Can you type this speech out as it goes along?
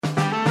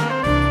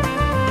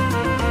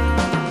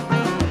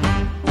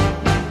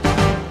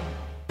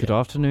Good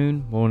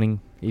afternoon,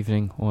 morning,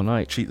 evening, or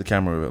night. Cheat the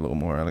camera a little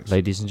more, Alex.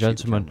 Ladies and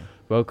gentlemen,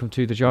 welcome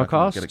to the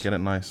Jarcast. Get it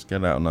nice,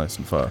 get it out nice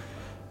and far.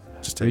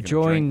 We're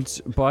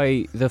joined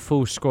by the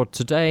full squad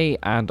today,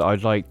 and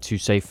I'd like to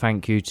say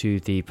thank you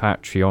to the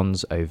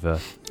Patreons over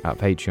at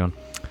Patreon.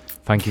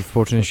 Thank you for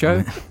supporting the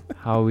show.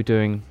 How are we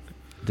doing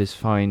this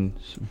fine,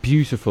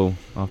 beautiful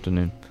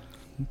afternoon?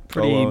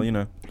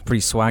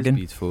 Pretty swagging.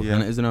 Beautiful. Yeah.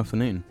 And it is an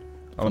afternoon.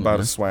 I'm about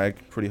to swag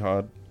pretty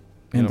hard.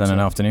 Haven't done an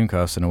afternoon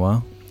cast in a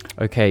while.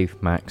 Okay,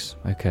 Max.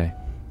 Okay.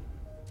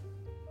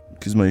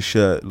 Because my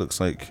shirt looks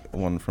like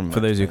one from. For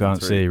those who can't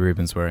 3. see,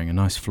 Ruben's wearing a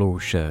nice floral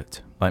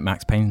shirt, like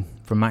Max Payne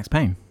from Max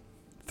Payne.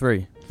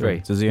 3.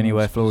 Does he only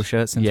wear floral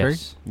shirts in 3?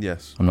 Yes.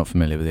 Yes. I'm not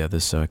familiar with the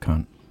others, so I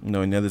can't.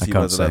 No, in the others I he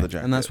can't wears a say. leather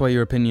jacket. And that's why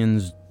your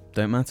opinions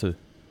don't matter.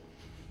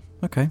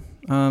 Okay.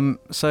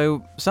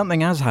 So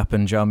something has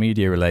happened, Jar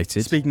Media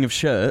related. Speaking of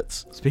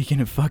shirts.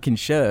 Speaking of fucking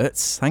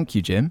shirts, thank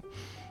you, Jim.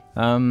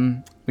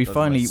 We've That's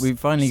a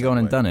finally nice gone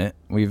and segue. done it.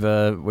 We've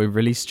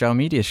released Jar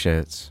Media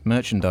shirts,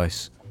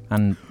 merchandise,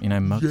 and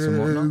mugs and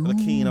whatnot.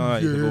 The keen eye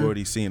have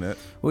already seen it.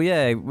 Well,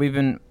 yeah, we've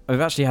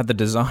actually had the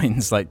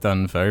designs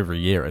done for over a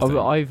year. I think.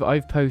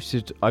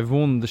 I've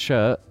worn the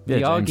shirt, Yeah,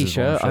 the James Argy has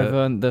worn a shirt. shirt. I've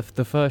earned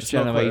the first It's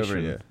not quite over a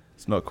generation. year.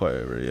 It's not quite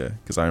over a year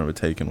because I remember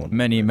taking one.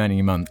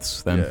 many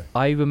months then. Yeah.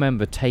 I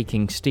remember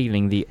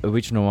stealing the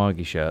original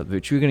Argy shirt,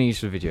 which we were going to use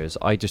for videos.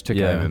 I just took it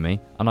Yeah. home with me,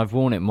 and I've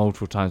worn it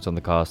multiple times on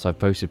the cast. I've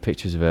posted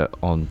pictures of it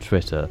on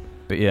Twitter.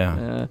 But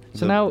yeah,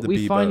 So The- now the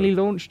we Bebo. finally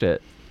launched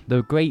it.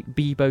 The great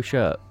Bebo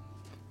shirt.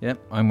 yep.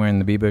 I'm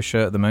wearing the Bebo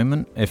shirt at the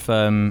moment. If you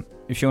want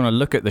to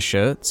look at the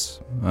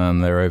shirts,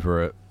 they're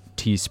over at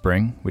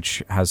Teespring,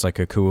 which has like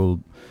a cool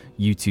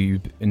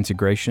YouTube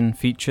integration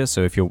feature.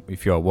 So if you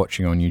are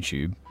watching on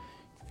YouTube,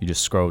 you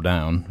just scroll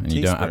down and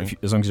you don't have, Teespring?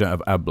 as long as you don't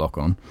have ad block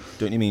on.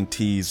 Don't you mean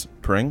tease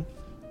pring?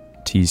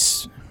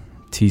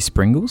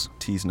 Teespringles.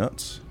 Tease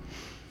nuts?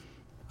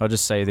 I'll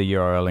just say the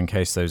URL in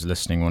case those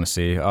listening want to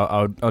see.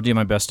 I'll do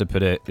my best to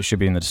put it. It should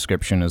be in the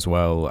description as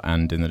well,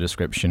 and in the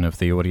description of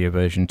the audio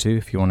version too,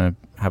 if you want to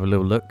have a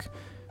little look.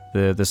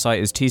 The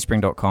site is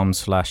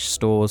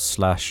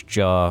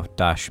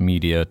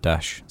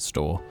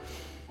teespring.com/stores/jar-media-store.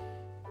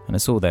 And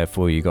it's all there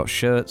for you. You got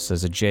shirts.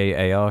 There's a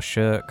JAR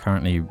shirt.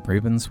 Currently,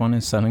 Ruben's one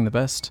is selling the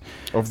best.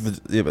 But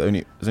there's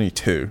only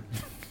 2.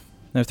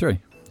 No, 3.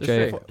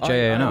 JAR.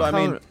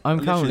 I'm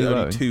currently only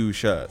wearing 2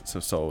 shirts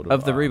have sold.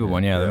 Of the Ruben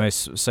one, yeah. The Yeah.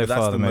 most so But that's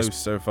far. the The most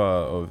so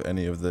far of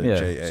any of the Yeah.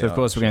 JAR. So of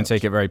course we're going to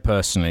take shirts. it very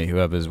personally.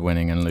 Whoever's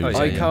winning and losing.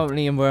 I yeah.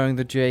 currently am wearing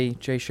the J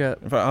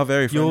shirt. In fact, our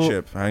very Your-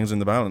 friendship hangs in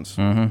the balance.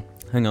 Mm-hmm.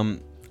 Hang on.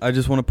 I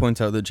just want to point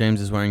out that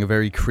James is wearing a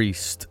very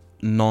creased,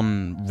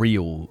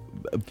 non-real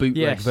bootleg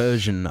Yes.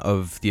 version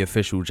of the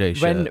official J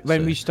shirt.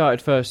 When we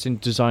started first in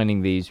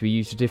designing these, we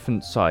used a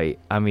different site,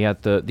 and we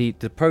had the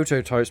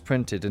prototypes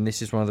printed, and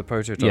this is one of the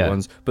prototype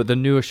ones. But the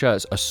newer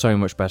shirts are so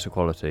much better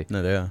quality.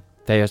 No, they are.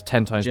 They are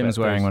 10 times Jim's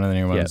better. wearing one of the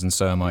new ones, Yeah. and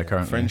so am I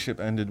currently. Friendship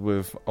ended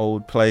with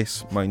old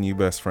place. My new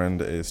best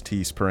friend is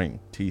Teespring.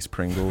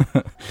 Teespringle.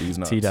 These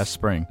nuts.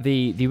 T-Spring.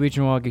 The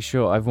original Argy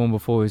shirt I've worn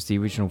before is the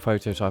original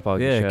prototype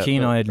Argy shirt. Yeah, but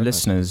keen-eyed very nice.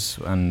 listeners,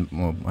 and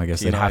well, I guess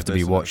they'd Keen-eyed have to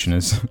be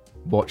listeners.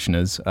 watching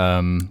us.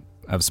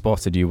 Have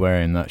spotted you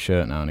wearing that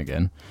shirt now and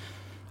again.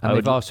 And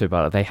they've asked me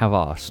about it. They have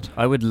asked.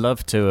 I would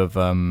love to have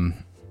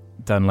done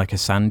like a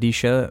Sandy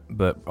shirt,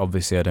 but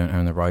obviously I don't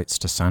own the rights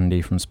to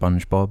Sandy from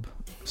SpongeBob,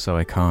 so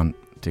I can't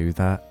do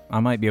that. I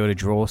might be able to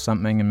draw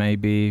something and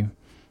maybe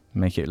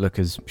make it look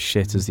as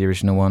shit as the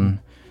original one.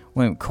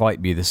 Won't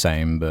quite be the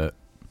same, but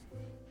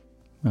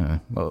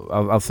well,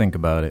 I'll think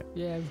about it.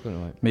 Yeah, we've got it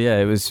right. But yeah,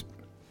 it was.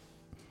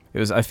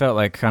 I felt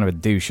like kind of a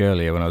douche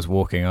earlier when I was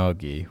walking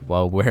Argy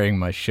while wearing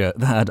my shirt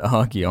that had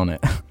Argy on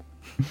it,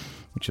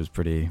 which was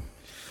pretty.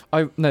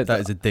 That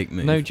is a dick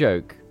move. No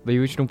joke. The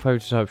original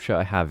prototype shirt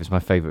I have is my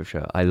favourite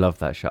shirt. I love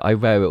that shirt. I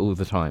wear it all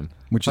the time.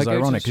 Which I is go to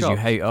the ironic because you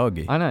shops. hate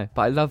Argy. I know,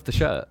 but I love the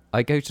shirt.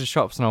 I go to the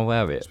shops and I'll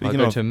wear it. Speaking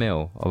I go of- to a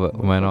mill. I'll What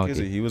wear an the fuck is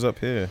Argy. he was up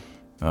here.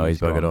 Oh, he's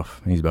buggered gone.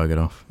 off. He's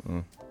buggered off.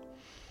 Mm.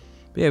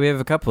 But yeah, we have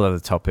a couple other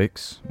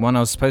topics. One I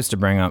was supposed to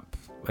bring up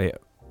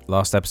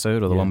last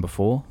episode or the Yeah. one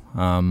before.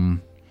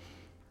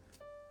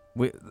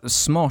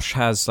 Smosh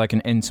has like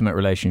an intimate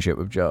relationship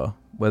with Jar,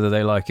 whether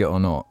they like it or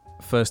not.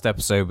 First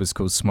episode was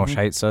called Smosh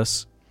Hates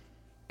Us.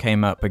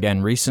 Came up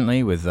again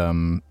recently with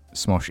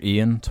Smosh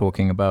Ian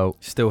talking about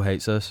Still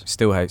hates us.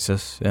 Still hates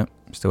us, yeah.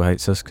 Still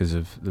hates us because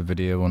of the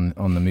video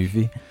on the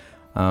movie.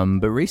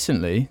 But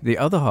recently, the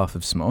other half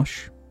of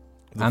Smosh,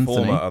 The Anthony.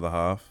 former other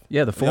half.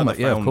 yeah, the former,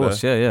 other yeah, of founder.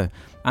 course, yeah.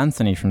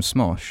 Anthony from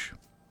Smosh,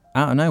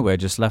 out of nowhere,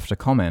 just left a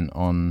comment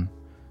on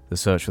the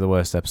Search for the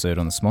Worst episode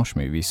on the Smosh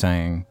movie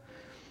saying,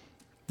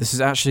 "This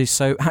is actually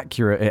so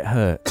accurate, it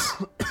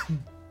hurts."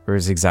 Were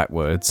his exact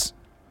words.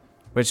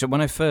 Which,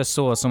 when I first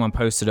saw someone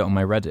posted it on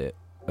my Reddit,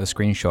 a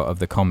screenshot of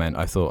the comment,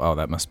 I thought, oh,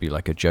 that must be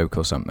like a joke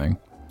or something.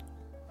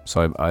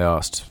 So I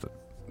asked,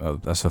 oh,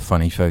 that's a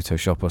funny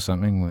Photoshop or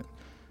something.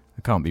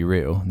 It can't be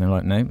real. And they're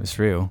like, no, it's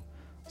real.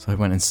 So I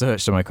went and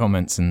searched in my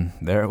comments, and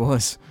there it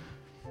was.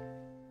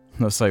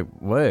 And I was like,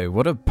 whoa,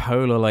 what a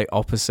polar, like,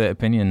 opposite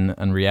opinion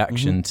and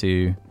reaction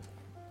to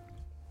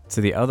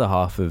to the other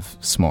half of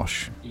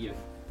Smosh.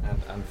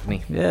 And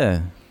Anthony.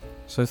 Yeah.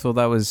 So I thought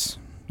that was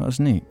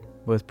neat,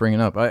 worth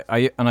bringing up.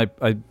 I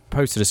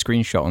posted a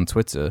screenshot on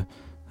Twitter,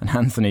 and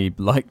Anthony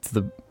liked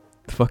the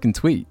fucking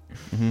tweet.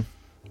 Mm-hmm.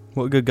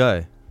 What a good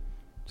guy,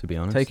 to be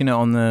honest. Taking it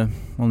on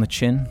the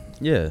chin.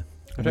 Yeah.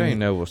 I don't even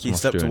know what He Smosh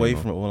stepped do away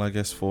anymore. from it all, I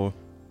guess, for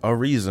a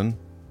reason.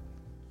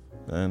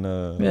 And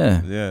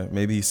Yeah.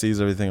 maybe he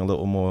sees everything a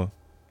little more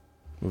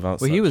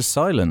without. Well, he such- was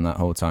silent that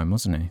whole time,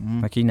 wasn't he?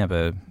 Mm. Like he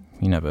never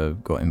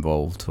got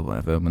involved or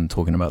whatever when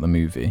talking about the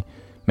movie.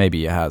 Maybe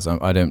he has.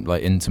 I don't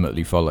like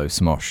intimately follow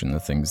Smosh and the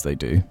things they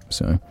do.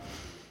 So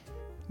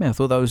yeah, I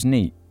thought that was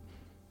neat.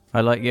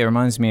 It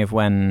reminds me of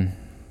when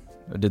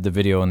I did the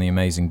video on The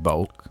Amazing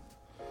Bulk,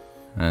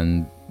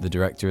 and the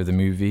director of the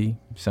movie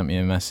sent me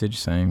a message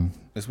saying,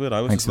 It's weird.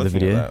 I was Thanks just for the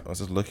looking at video. that. I was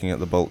just looking at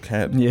the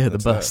bulkhead. "Yeah, the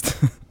That's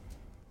bust."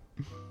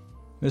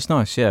 It's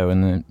nice, yeah,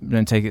 when they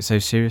don't take it so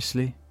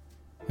seriously.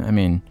 I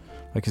mean,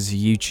 like it's a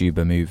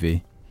YouTuber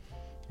movie.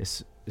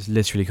 It's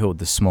literally called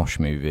the Smosh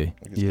movie.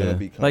 Like, it's Yeah. gonna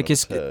be kind Like, of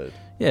it's- turd.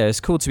 Yeah,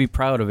 it's cool to be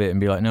proud of it and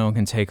be like, no one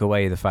can take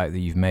away the fact that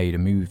you've made a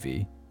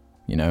movie,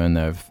 you know. And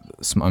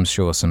I'm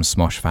sure some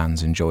Smosh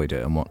fans enjoyed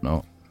it and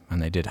whatnot,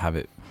 and they did have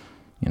it.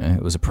 You know,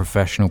 it was a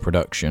professional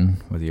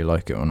production, whether you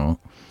like it or not.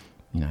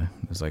 You know,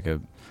 there's like a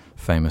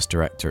famous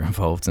director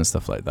involved and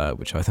stuff like that,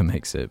 which either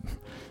makes it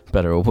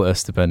better or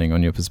worse depending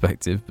on your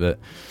perspective. But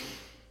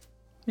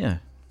yeah,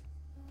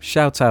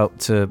 shout out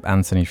to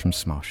Anthony from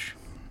Smosh.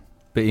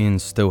 But Ian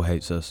still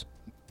hates us.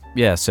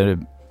 Yeah, so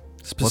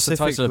what's the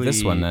title of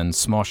this one then?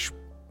 Smosh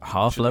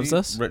half Should loves we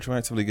us?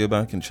 retroactively go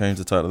back and change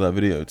the title of that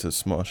video to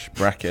Smosh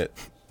bracket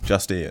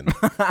Just Ian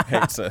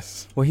hates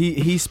us. Well,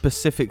 he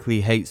specifically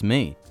hates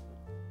me.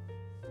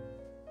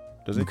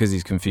 Does he? Because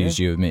he's confused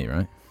you with me,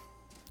 right?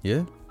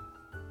 Yeah.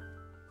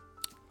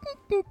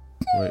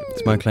 Wait,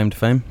 It's my claim to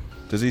fame.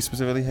 does he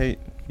specifically hate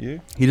you?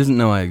 He doesn't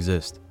know I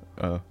exist.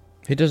 Oh,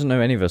 He doesn't know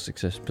any of us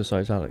exist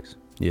besides Alex.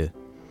 Yeah.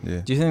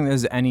 yeah. Do you think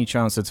there's any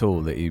chance at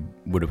all that he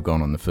would have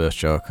gone on the first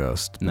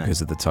Jarcast No.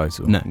 because of the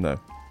title? No. No.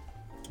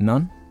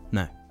 None?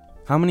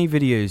 How many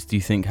videos do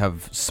you think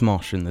have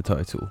Smosh in the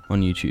title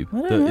on YouTube?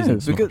 I don't that know, isn't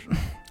Smosh? because-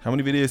 How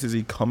many videos has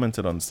he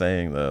commented on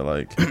saying that,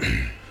 like,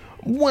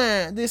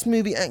 wow, this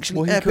movie actually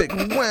Well, he epic,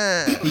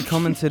 wow. He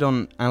commented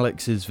on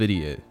Alex's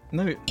video.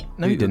 No,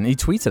 he didn't. He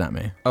tweeted at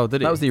me. Oh, did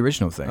he? That was the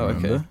original thing, Oh, okay.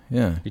 remember?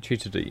 Yeah. He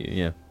tweeted at you,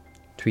 yeah.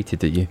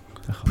 Tweeted at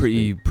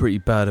you. pretty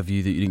bad of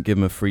you that you didn't give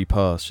him a free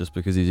pass just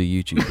because he's a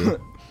YouTuber.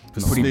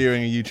 For Pretty-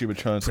 smearing a YouTuber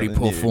trying Pretty something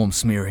poor new. form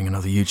smearing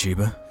another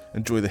YouTuber.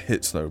 Enjoy the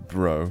hits though,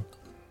 bro.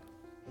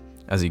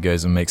 As he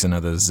goes and makes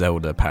another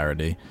Zelda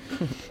parody.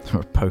 Or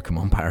a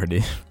Pokemon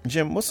parody.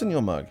 Jim, what's in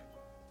your mug?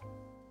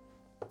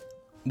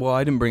 Well,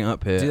 I didn't bring it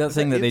up here. Do that Is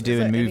thing there- that they is do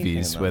there in anything in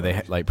movies that where they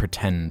mug? like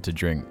pretend to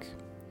drink.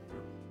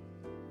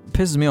 It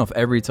pisses me off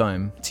every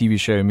time TV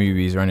show,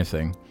 movies, or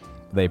anything.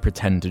 They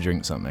pretend to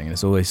drink something, and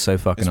it's always so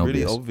fucking It's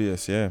obvious. really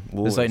obvious, yeah.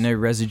 There's like no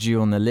residue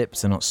on the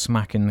lips; they're not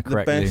smacking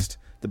correctly.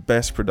 The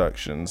best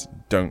productions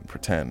don't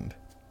pretend.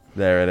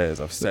 There it is.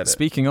 I've said it.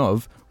 Speaking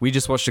of, we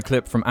just watched a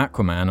clip from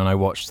Aquaman, and I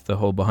watched the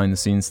whole behind the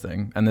scenes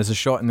thing. And there's a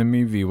shot in the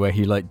movie where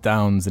he like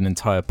downs an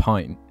entire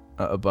pint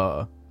at a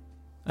bar,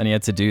 and he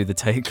had to do the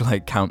take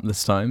like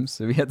countless times.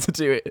 So he had to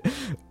do it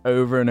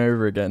over and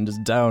over again,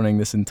 just downing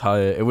this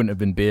entire. It wouldn't have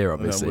been beer,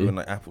 obviously. With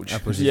like apple juice.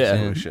 Apple juice, Yeah,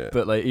 Bullshit.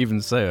 but like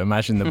even so,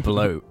 imagine the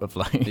bloat of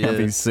like Yeah.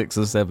 having 6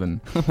 or 7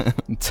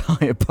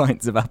 entire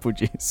pints of apple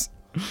juice.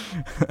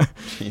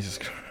 Jesus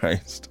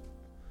Christ.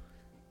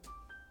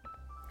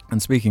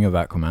 And speaking of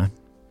Aquaman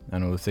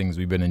and all the things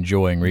we've been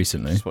enjoying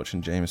recently, Just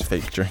watching James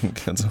fake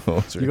drink. That's all.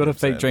 It's you really got a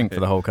fake upsetting. drink for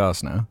the whole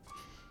cast now.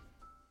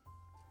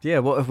 Yeah,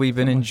 what have we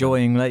been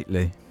enjoying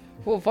lately?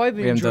 What have I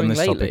been We haven't done enjoying this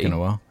lately? topic in a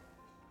while.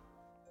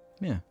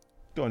 Yeah.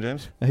 Go on,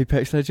 James.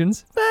 Apex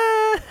Legends.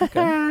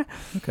 Okay.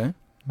 Okay.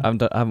 I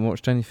haven't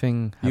watched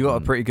anything. You got a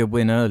haven't- pretty good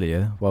win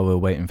earlier while we were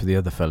waiting for the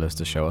other fellas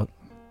to show up.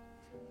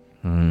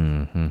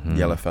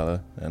 Yellow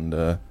fella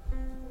and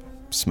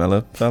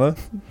smeller fella.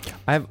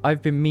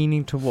 I've been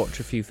meaning to watch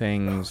a few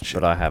things, Oh,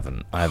 shit. but I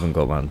haven't. I haven't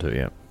got around to it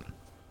yet.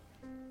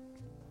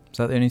 Is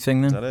that the only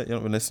thing Is then? that it? You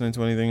not been listening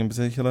to anything in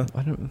particular?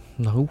 I don't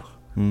know.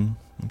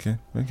 Okay.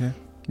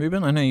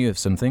 Ruben, I know you have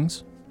some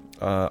things.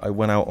 I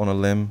went out on a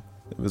limb.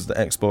 It was the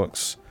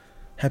Xbox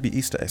Happy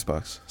Easter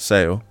Xbox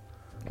sale.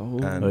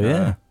 And, Oh,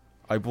 yeah.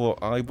 I bought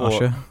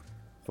Usher.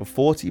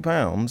 for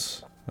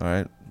 £40,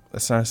 alright,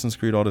 Assassin's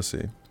Creed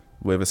Odyssey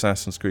with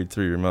Assassin's Creed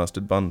 3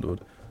 Remastered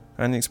bundled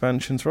and the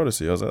expansions for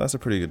Odyssey. I was like, that's a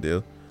pretty good deal.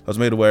 I was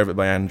made aware of it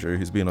by Andrew,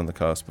 who's been on the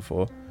cast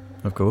before.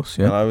 Of course,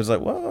 And yeah. I was like,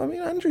 well, I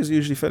mean, Andrew's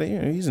usually fairly,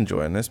 he's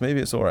enjoying this. Maybe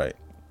it's alright.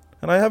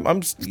 And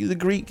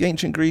the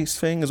ancient Greece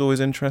thing is always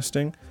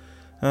interesting.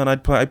 And I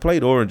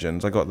played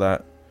Origins. I got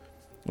that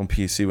on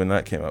PC when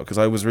that came out because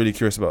I was really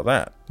curious about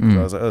that. Mm. So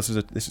I was like,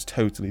 oh, this is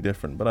totally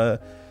different.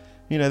 But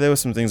there were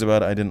some things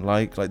about it I didn't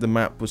like the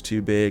map was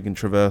too big and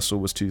traversal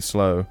was too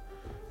slow.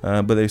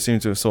 But they seem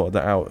to have sorted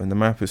that out, and the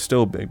map is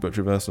still big, but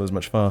traversal is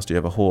much faster. You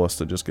have a horse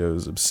that just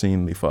goes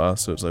obscenely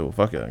fast, so it's like, well,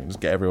 fuck it, I can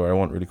just get everywhere I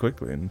want really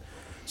quickly. And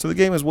So the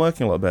game is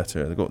working a lot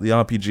better. They've got the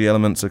RPG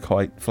elements are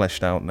quite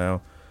fleshed out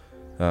now.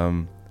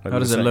 How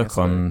does it look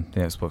on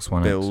the Xbox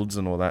One X? Builds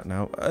and all that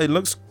now. It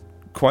looks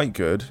quite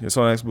good. It's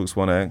on Xbox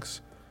One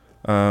X.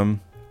 Yeah,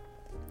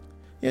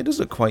 it does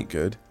look quite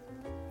good,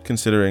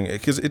 considering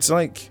because it's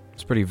like.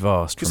 It's pretty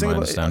vast from my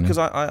understanding. Because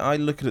I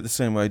look at it the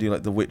same way I do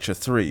like The Witcher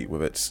 3,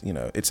 with its,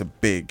 it's a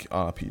big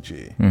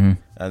RPG. Mm-hmm.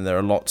 And there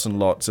are lots and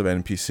lots of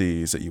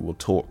NPCs that you will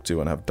talk to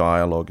and have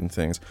dialogue and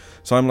things.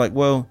 So I'm like,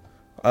 well,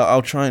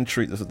 I'll try and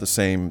treat this with the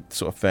same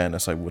sort of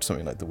fairness I would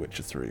something like The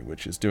Witcher 3,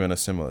 which is doing a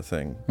similar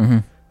thing.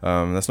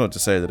 Mm-hmm. That's not to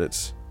say that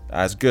it's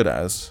as good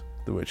as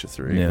The Witcher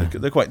 3. Yeah.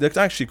 They're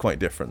actually quite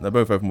different. They're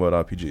both open world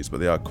RPGs, but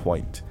they are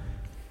quite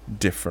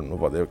different with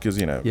what they're, because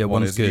one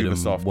one's is good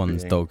Ubisoft and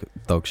one's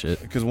dog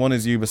shit. Because one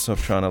is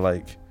Ubisoft trying to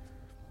like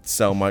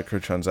sell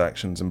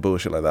microtransactions and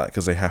bullshit like that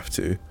because they have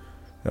to,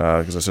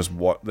 because that's just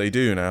what they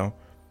do now.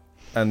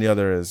 And the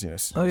other is CD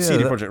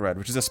Projekt Red,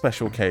 which is a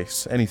special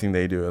case. Anything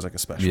they do is like a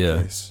special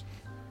case.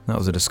 That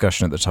was a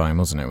discussion at the time,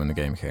 wasn't it, when the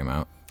game came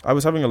out? I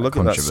was having a look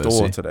at that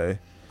store today,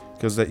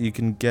 because that you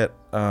can get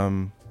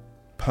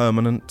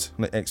permanent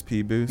like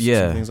XP boosts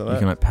and things like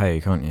that. You can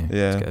pay, can't you?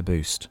 Yeah. To get a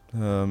boost.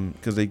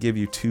 Because they give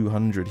you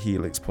 200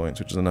 Helix points,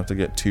 which is enough to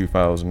get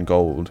 2,000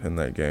 gold in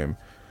that game,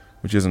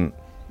 which isn't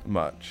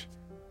much.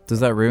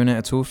 Does that ruin it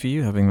at all for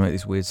you, having like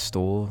this weird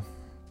store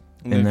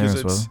in there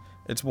as well?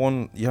 It's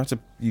one,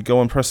 you go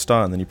and press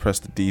start and then you press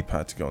the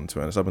D-pad to go onto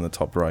it, and it's up in the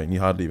top right and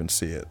you hardly even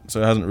see it.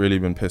 So it hasn't really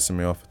been pissing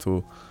me off at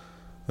all.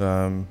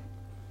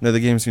 No, the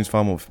game seems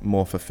far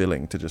more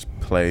fulfilling to just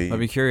play. I'd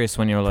be curious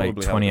when you're like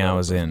 20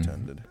 hours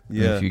in,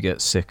 if you get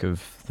sick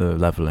of the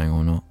leveling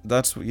or not.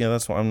 That's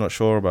what I'm not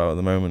sure about at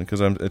the moment, because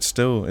it's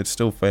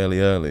still fairly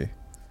early,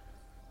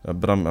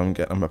 but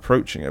I'm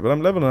approaching it. But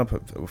I'm leveling up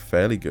at a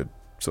fairly good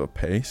sort of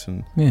pace,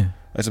 and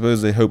I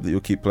suppose they hope that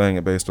you'll keep playing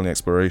it based on the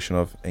exploration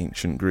of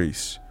ancient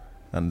Greece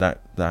and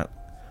that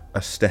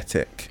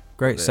aesthetic.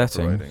 Great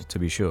setting, to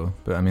be sure,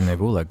 but I mean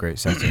they've all had great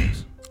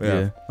settings.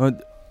 Yeah.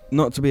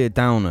 Not to be a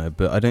downer,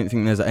 but I don't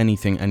think there's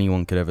anything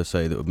anyone could ever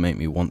say that would make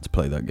me want to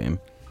play that game.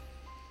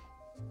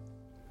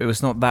 It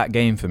was not that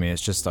game for me,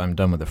 it's just I'm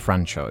done with the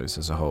franchise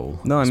as a whole.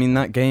 No, I mean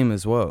that game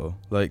as well.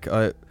 Like,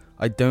 I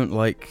don't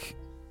like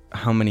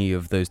how many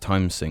of those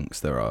time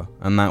sinks there are,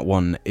 and that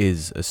one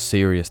is a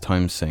serious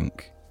time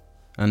sink.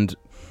 And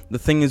the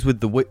thing is with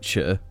The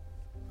Witcher,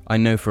 I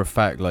know for a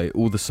fact, like,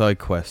 all the side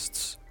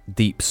quests,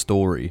 deep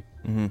story,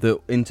 that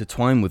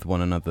intertwine with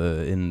one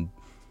another in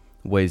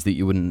ways that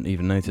you wouldn't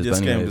even notice.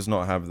 This game does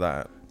not have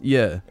that.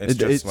 Yeah. It's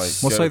just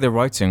what's like the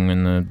writing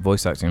and the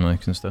voice acting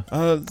like and stuff?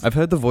 I've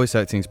heard the voice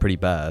acting is pretty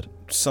bad.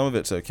 Some of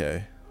it's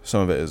okay.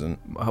 Some of it isn't.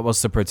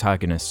 What's the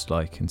protagonist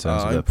like in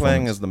terms of their I'm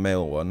playing as the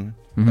male one.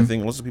 I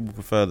think lots of people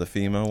prefer the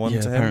female one to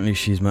him. Apparently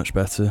she's much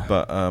better.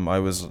 But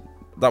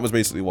that was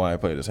basically why I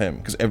played as him,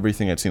 because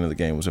everything I'd seen of the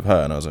game was with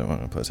her, and I was like, well, I'm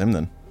going to play as him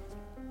then.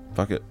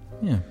 Fuck it.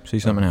 Yeah, see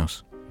something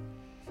else.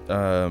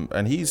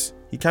 And he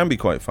can be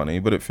quite funny,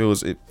 but it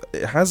feels it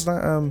has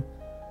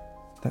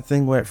that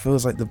thing where it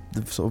feels like the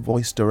sort of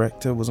voice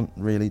director wasn't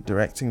really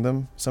directing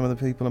them, some of the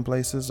people and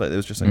places. Like it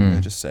was just like,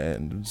 just say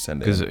it and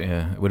send it. Because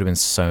it would have been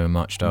so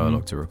much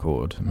dialogue to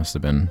record. It must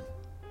have been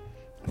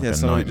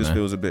some of it just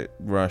feels a bit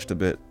rushed, a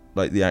bit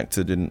like the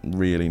actor didn't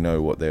really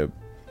know what their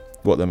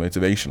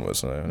motivation was.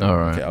 So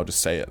okay, I'll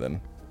just say it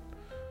then.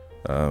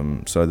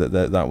 So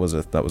that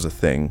was a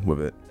thing with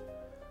it.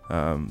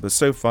 But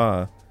so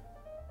far,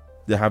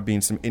 there have been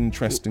some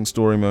interesting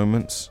story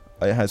moments.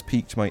 It has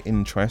piqued my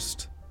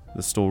interest,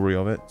 the story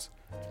of it.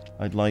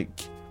 I'd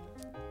like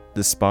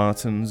the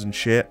Spartans and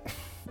shit.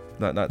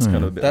 That's kind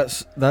of a bit.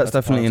 That's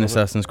definitely an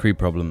Assassin's Creed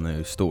problem,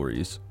 though.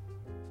 Stories,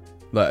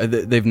 like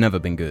they've never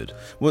been good.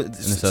 Well,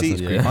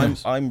 Assassin's Creed.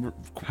 I'm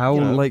how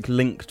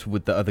linked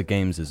with the other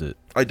games is it?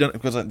 I don't,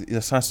 because the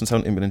Assassins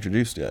haven't even been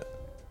introduced yet.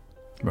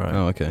 Right.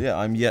 Oh, okay. Yeah,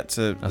 I'm yet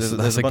to.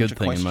 That's a good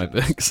thing in my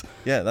books.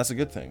 Yeah, that's a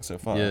good thing so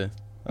far. Yeah.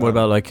 What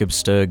about like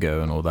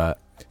Abstergo and all that?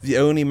 The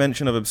only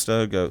mention of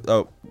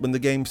Abstergo. when the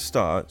game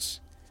starts,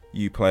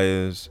 you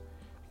play as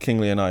King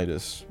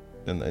Leonidas,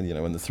 and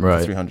in the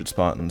 300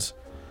 Spartans,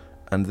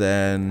 and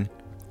then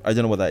I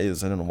don't know what that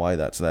is. I don't know why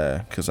that's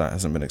there, because that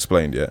hasn't been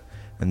explained yet.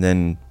 And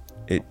then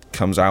it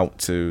comes out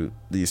to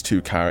these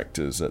two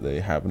characters that they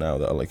have now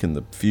that are like in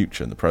the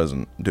future and the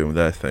present doing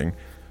their thing,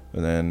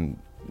 and then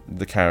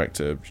the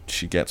character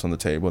she gets on the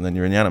table, and then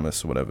you're in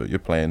Animus or whatever. You're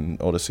playing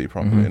Odyssey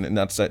properly, and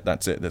that's it.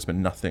 There's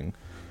been nothing.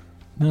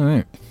 No,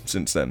 right.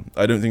 Since then,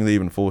 I don't think they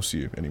even force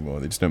you anymore.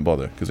 They just don't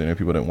bother because they know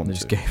people don't want to. They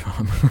just gave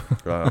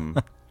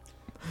up.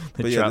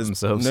 They trap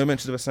themselves. No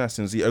mention of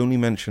Assassins. The only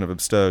mention of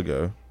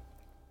Abstergo,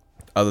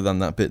 other than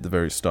that bit at the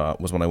very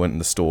start, was when I went in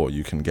the store.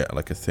 You can get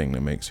like a thing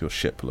that makes your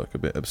ship look a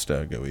bit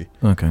Abstergo-y.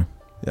 Okay.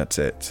 That's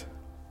it.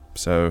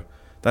 So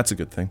that's a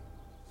good thing,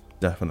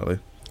 definitely.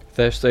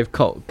 They've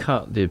cut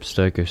the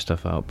Abstergo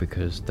stuff out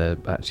because they're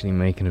actually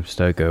making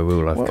Abstergo a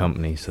real life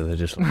company, so they're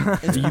just like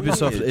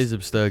Ubisoft is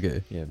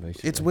Abstergo. Yeah,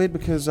 basically. It's weird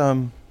because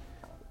in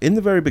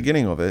the very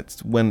beginning of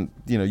it, when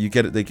you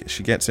get it,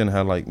 she gets in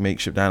her like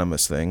makeshift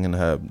Animus thing, and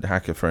her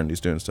hacker friend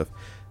who's doing stuff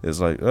is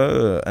like,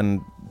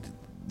 and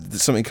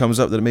something comes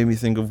up that made me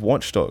think of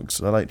Watch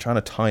Dogs. I like trying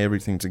to tie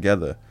everything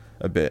together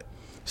a bit.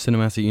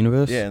 Cinematic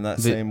universe. Yeah, in that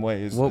same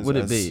way. What would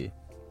it be?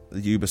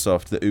 The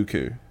Ubisoft, the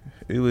Uku.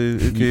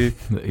 Uku.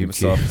 The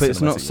Ubisoft. But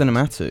it's not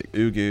cinematic.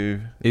 cinematic.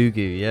 Ugu.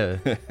 Ugu, yeah.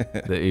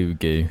 The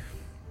Ugu.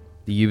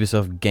 The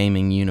Ubisoft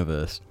gaming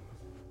universe.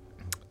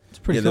 It's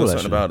pretty Yeah, there cool, was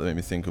something actually. about it that made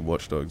me think of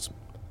Watch Dogs.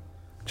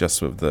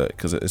 Just with the,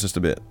 because it's just a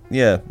bit,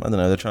 yeah, I don't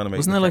know, they're trying to make.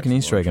 Wasn't the there like an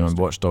characters Easter more egg on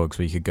interesting. Watch Dogs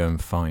where you could go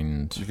and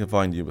find? You can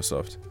find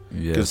Ubisoft.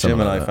 Yeah, Because something Jim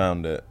and like I that.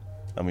 found it.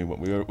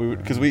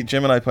 And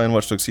Jim and I playing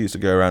Watch Dogs 2 used to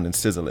go around in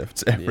scissor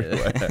lifts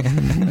everywhere.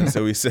 And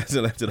so we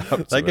scissor lifted up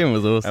to That it. game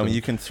was awesome. And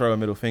you can throw a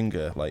middle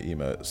finger like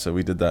emote. So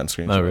we did that in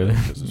screenshot. Oh, really?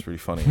 Because it's really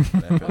funny.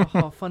 and epic.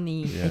 Oh,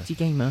 funny, Yeah. edgy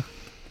gamer.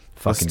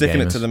 We're Fucking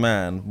sticking gamers. it to the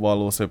man while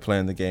also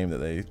playing the game that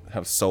they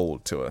have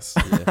sold to us.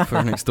 Yeah, for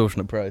an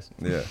extortionate price.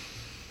 Yeah.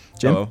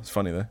 Jim? Oh, well, it's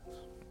funny though.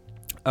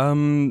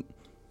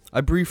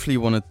 I briefly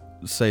want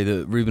to say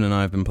that Ruben and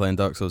I have been playing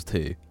Dark Souls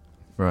 2.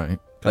 Right.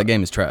 That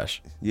game is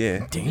trash.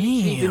 Yeah.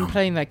 You've been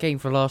playing that game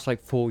for the last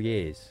like 4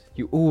 years.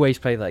 You always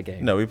play that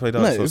game. No, we played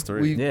Dark Souls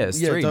 3. Yeah, it's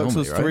 3 Dark normally,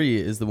 Souls right? 3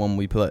 is the one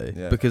we play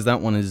Yeah. because that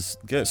one is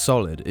Good.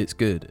 solid. It's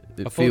good.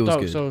 It I thought feels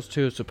Dark good. Souls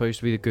 2 is supposed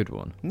to be the good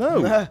one.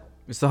 No.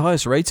 It's the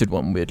highest rated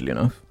one, weirdly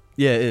enough.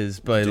 Yeah, it is.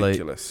 By like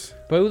Ridiculous.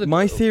 But all the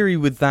my theory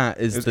with that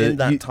It is was that, in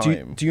that do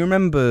you time.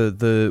 remember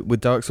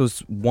with Dark Souls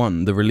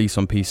 1, the release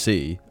on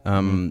PC,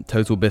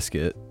 Total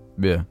Biscuit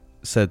Yeah.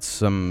 said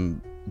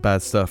some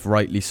bad stuff,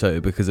 rightly so,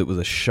 because it was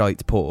a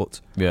shite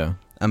port, Yeah.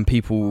 and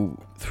people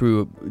They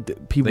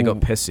got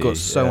pissy. got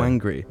so yeah.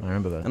 angry. I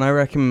remember that. And I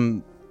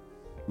reckon,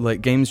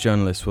 like, games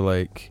journalists were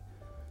like,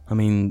 I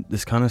mean,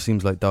 this kind of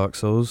seems like Dark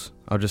Souls.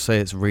 I'll just say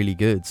it's really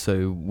good,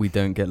 so we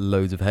don't get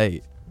loads of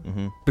hate.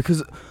 Mm-hmm.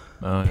 Because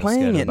I'm playing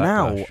scared of it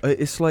now, backlash.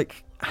 it's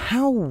like,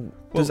 how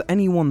does Well-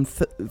 anyone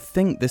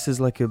think this is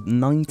like a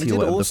 90 It or did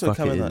whatever the also fuck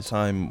come it at that is?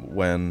 time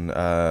when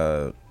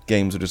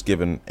games were just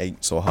given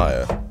 8s or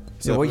higher.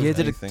 So Yeah, what if it year was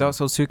did anything- Dark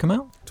Souls 2 come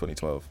out?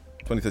 2012.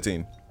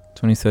 2013.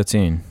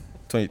 2013.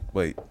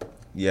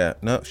 Yeah,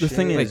 no. The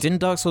thing Wait, is- didn't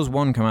Dark Souls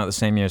 1 come out the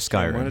same year as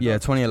When Skyrim? did Yeah,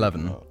 Dark Souls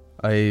 2011. come out?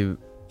 I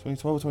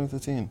 2012 or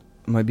 2013?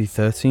 might be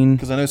 13.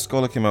 Because I know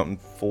Scholar came out in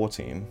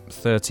 14.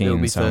 13 It'll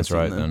be sounds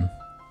 13 right then. then.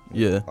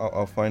 Yeah.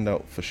 I'll find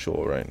out for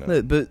sure right now.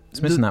 No, but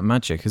It's missing that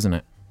magic, isn't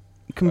it?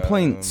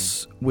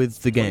 complaints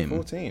with the game.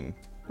 2014.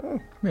 Oh,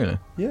 Really?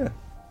 yeah.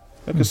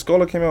 Because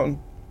Scholar came out in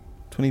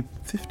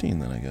 2015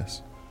 then, I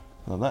guess.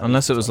 Well, that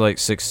Unless is it was like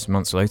 6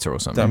 months later or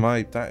something.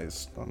 That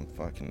is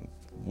fucking...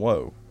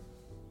 Whoa.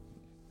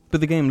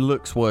 But the game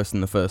looks worse than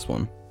the first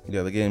one.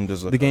 Yeah, the game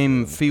does look... The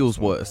game like the feels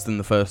first one. worse than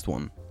the first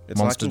one. It's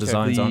Monster lacking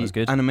designs the aren't as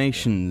good.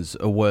 animations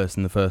are worse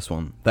than the first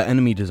one. The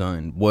enemy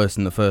design worse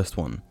than the first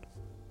one,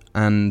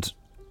 and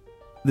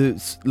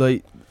the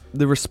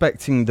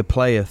respecting the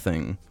player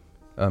thing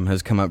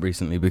has come up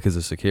recently because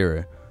of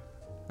Sekiro,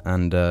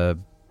 and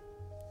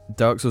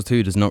Dark Souls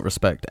 2 does not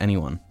respect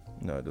anyone.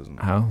 No, it doesn't.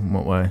 How? In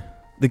what way?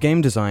 The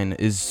game design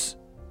is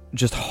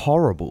just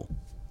horrible,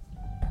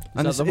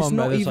 and that it's the one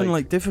where not there's, even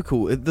like- like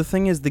difficult. The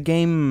thing is, the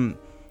game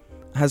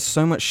has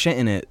so much shit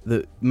in it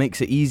that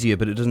makes it easier,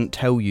 but it doesn't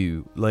tell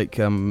you. Like,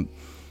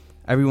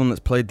 everyone that's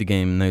played the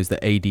game knows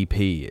that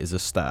ADP is a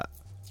stat.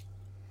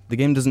 The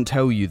game doesn't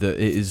tell you that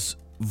it is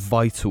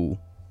vital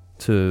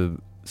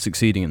to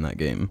succeeding in that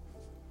game.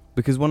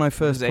 Because when I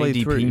first What played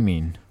does ADP through,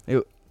 mean?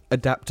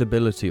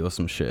 adaptability or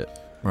some shit.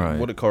 Right.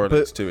 What it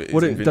correlates to it is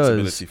what it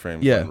invincibility does-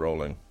 frames yeah. when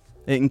rolling.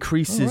 It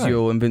increases Alright.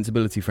 your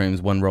invincibility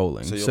frames when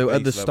rolling. So your So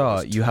at the base level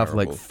is start, you have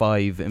like terrible.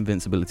 5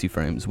 invincibility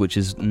frames, which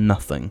is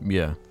nothing.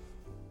 Yeah.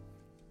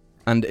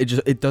 And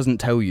it doesn't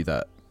tell you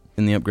that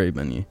in the upgrade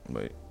menu.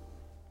 Wait.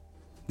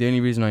 The only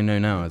reason I know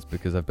now is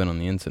because I've been on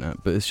the internet.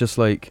 But it's just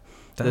like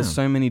there's Damn.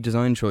 so many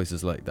design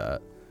choices like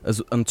that,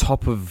 as on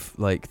top of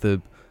like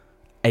the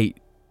 8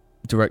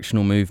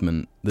 directional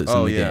movement that's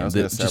Oh, in the yeah, I game was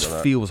gonna that say just about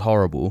that. feels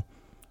horrible.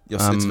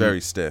 Yes, it's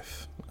very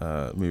stiff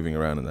moving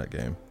around in that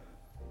game.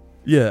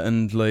 Yeah,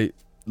 and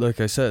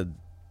like I said,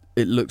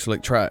 it looks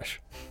like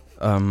trash.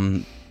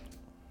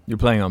 You're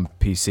playing on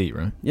PC,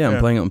 right? Yeah, I'm Yeah.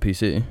 playing it on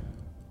PC.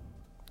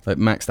 Like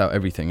maxed out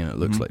everything and it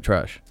looks Mhm. like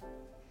trash.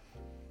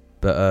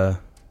 But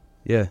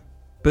yeah.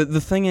 But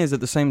the thing is, at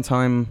the same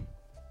time,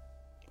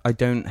 I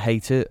don't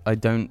hate it. I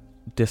don't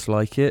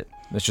dislike it.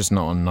 It's just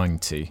not on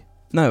 90.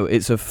 No,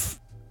 it's It's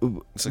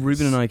like-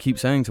 Ruben and I keep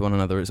saying to one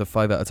another, it's a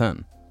 5 out of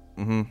 10.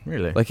 Mm-hmm.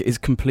 Really? Like, it's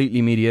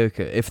completely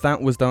mediocre. If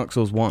that was Dark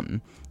Souls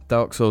 1,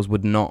 Dark Souls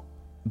would not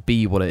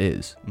be what it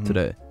is Mhm.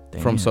 today.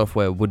 Damn. From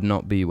Software would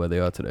not be where they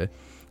are today.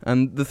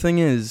 And the thing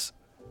is,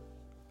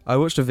 I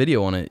watched a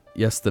video on it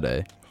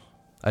yesterday.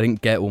 I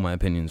didn't get all my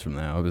opinions from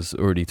there. I was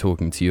already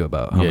talking to you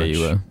about how Yeah, much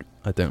you were.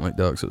 I don't like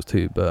Dark Souls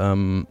 2. But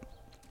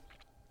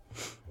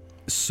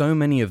so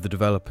many of the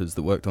developers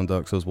that worked on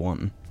Dark Souls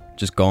 1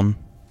 just gone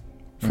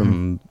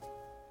from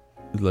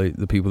like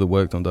the people that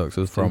worked on Dark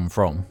Souls 2.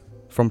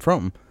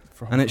 From.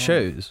 And it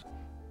shows.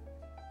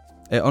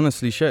 It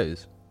honestly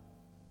shows.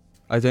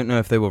 I don't know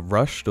if they were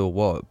rushed or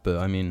what, but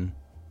I mean,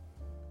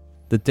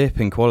 the dip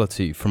in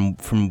quality from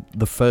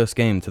the first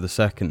game to the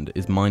second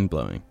is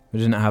mind-blowing. They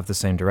didn't have the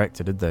same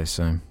director, did they?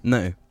 So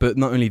No, but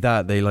not only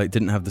that, they like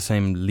didn't have the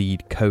same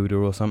lead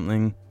coder or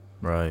something,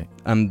 right.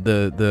 and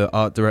the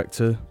art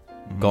director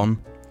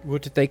gone. Well,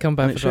 did they come And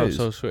back it for Dark shows.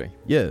 Souls 3?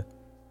 Yeah,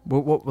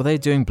 What were they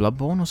doing?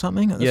 Bloodborne or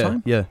something at the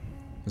time? yeah,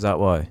 Is that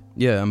why?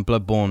 yeah. And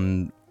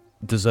Bloodborne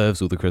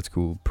deserves all the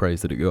critical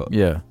praise that it got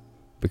Yeah.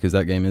 because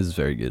that game is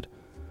very good.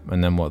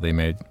 And then what they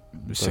made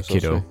Souls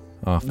Sekiro 3.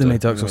 after. They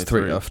made Dark They Souls made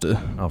 3 3.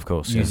 after of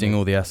course. Yeah. using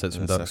all the assets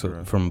from And Dark Souls,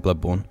 Sekiro. from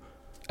Bloodborne,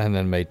 And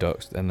then made Dark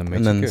and then made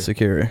and then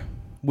Sekiro. Sekiro,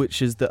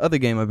 which is the other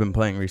game I've been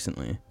playing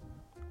recently.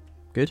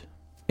 Good.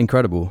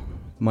 Incredible.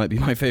 Might be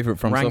my favorite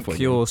from Rank software.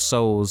 your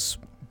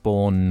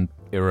Souls-born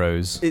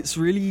heroes. It's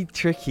really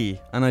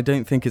tricky, and I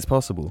don't think it's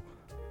possible.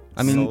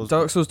 I mean, Souls-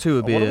 Dark Souls 2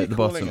 would be What are we at the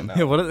calling bottom. it now?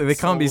 Yeah, what are- they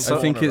can't be Soul-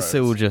 I think it's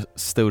Heroes.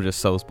 still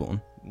just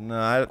Soulsborne. No,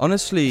 I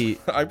Honestly,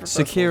 prefer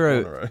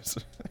Sekiro- Soulsborne Heroes.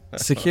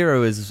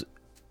 Sekiro is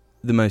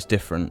the most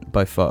different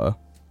by far,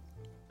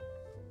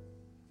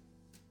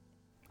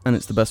 and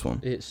it's the best one.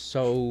 It's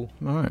so...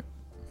 All right.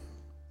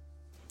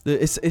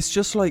 It's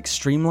just like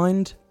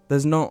streamlined.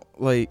 There's not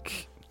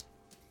like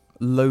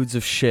loads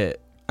of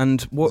shit.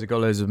 And Has what? it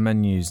got loads of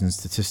menus and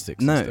statistics?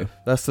 and No, stuff?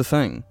 that's the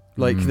thing.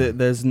 Like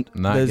there's That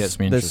gets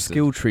me there's interested.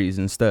 skill trees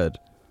instead.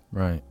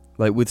 Right.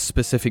 Like with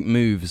specific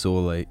moves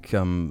or like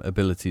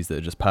abilities that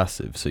are just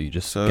passive, so you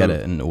just So- get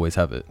it and always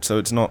have it. So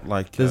it's not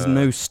like There's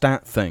no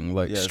stat thing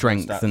like yeah, there's no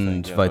strength stat and thing,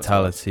 yeah, that's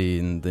vitality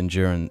and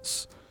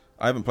endurance.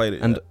 I haven't played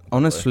it And yet.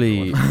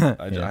 honestly,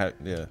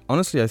 yeah.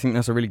 honestly, I think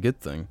that's a really good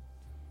thing.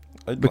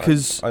 I-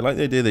 Because- I like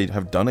the idea they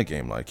have done a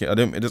game like it.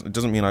 It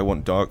doesn't mean I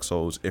want Dark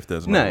Souls if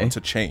there's no No. one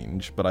to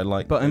change, but I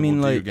like. But they I mean,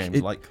 will do like, games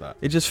it- like that.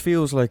 It just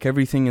feels like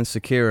everything in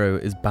Sekiro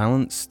is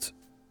balanced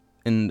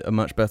in a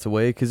much better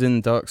way. Because in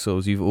Dark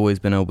Souls, you've always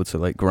been able to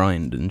like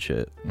grind and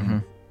shit, Mm-hmm.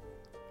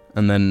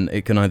 and then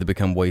it can either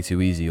become way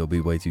too easy or be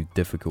way too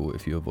difficult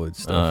if you avoid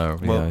stuff.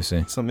 Yeah, Well, I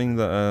see. Something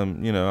that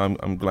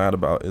I'm glad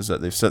about is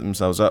that they've set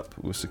themselves up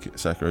with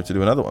Sekiro to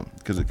do another one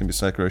because it can be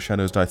Sekiro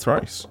Shadows Die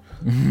Thrice.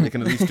 They can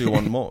at least do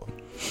one more.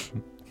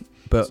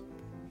 But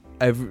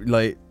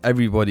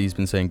everybody's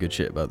been saying good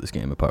shit about this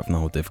game, apart from the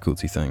whole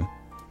difficulty thing.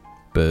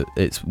 But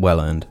it's well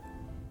earned.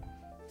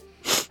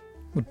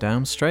 Well,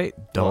 damn straight,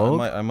 Well,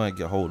 dog. I might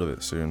get hold of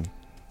it soon.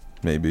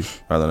 Maybe.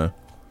 I don't know.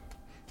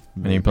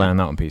 And you're playing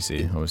that on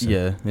PC, obviously.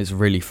 Yeah, it's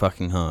really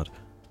fucking hard.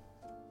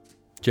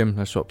 Jim,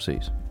 let's swap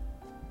seats.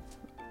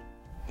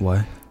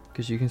 Why?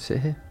 Because you can sit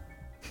here.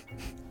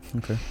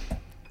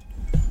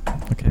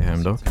 Okay,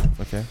 home dog.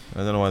 Okay. I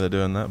don't know why they're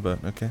doing that,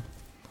 but okay.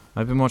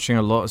 I've been watching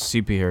a lot of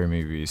superhero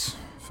movies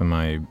for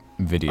my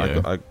video.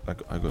 I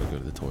gotta go to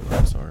the toilet.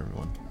 I'm sorry,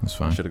 everyone. That's I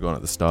fine. should have gone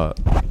at the start.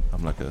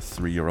 I'm like a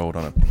 3-year-old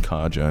on a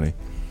car journey.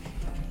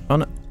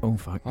 Oh,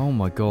 fuck. Oh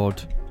my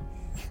god.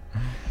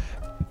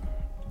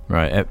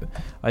 Right.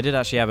 I did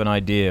actually have an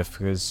idea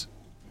because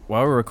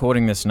while we're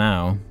recording this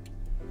now,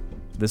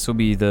 this will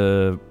be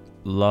the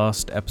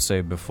last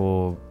episode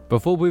before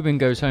Before Boobin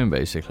goes home,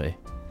 basically.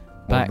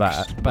 well,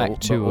 Back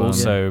but to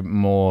also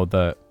more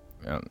that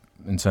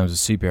in terms of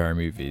superhero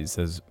movies,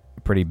 there's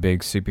a pretty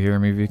big superhero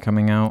movie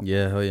coming out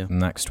Yeah, hell yeah.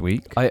 next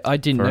week. I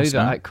didn't For know us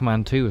that now.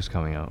 Aquaman 2 was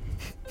coming out.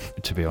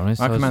 To be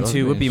honest, I was Aquaman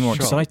 2 would be really more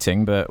shocked.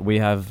 exciting, but we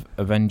have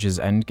Avengers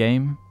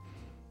Endgame.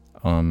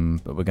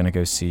 But we're gonna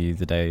go see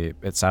the day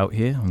it's out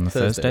here on the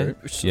Thursday.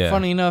 right? Yeah.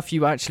 Funny enough, you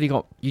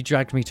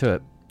dragged me to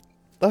it.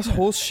 That's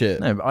horse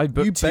shit. No, but I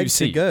booked You two begged to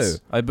seats. go.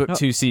 I booked No.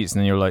 2 seats, and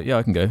then you're like, "Yeah,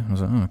 I can go." I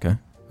was like, "Oh, okay,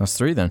 that's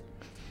 3 then."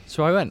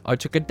 So I went. I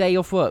took a day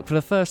off work for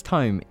the first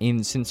time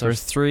since I For a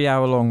was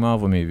 3-hour-long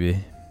Marvel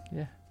movie.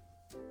 Yeah.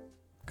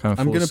 Kind of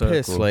I'm full gonna circle.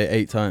 piss like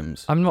 8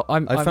 times.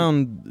 I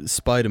found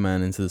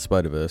Spider-Man Into the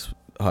Spider-Verse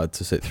hard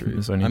to sit through.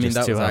 It's only I mean, just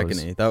that 2 was hours.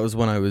 agony. That was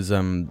when I was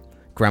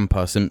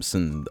Grandpa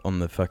Simpson on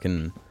the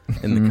fucking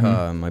in the Mhm.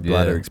 car and my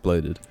bladder Yeah.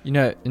 exploded. You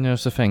know,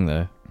 it's the thing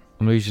though.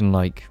 I'm losing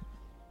like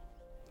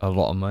a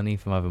lot of money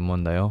from having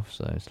one day off,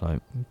 so it's like,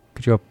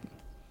 good job.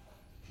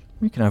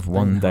 We can have I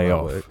one don't know day how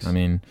that off. works. I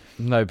mean,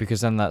 No,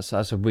 because then that's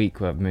a week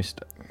where I've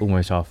missed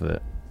almost half of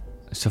it.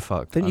 So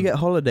fuck. Then you get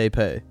holiday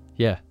pay.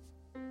 Yeah,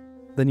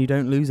 Then you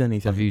don't lose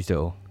anything. I've used it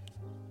all.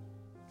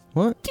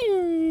 What?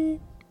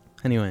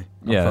 Anyway,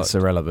 yeah, it's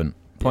fucked. irrelevant.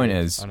 Point Yeah,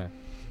 is, I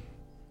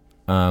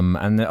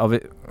know. of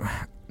it,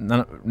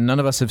 none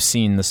of us have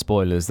seen the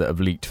spoilers that have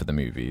leaked for the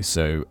movie,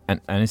 so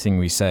anything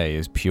we say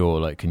is pure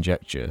like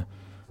conjecture.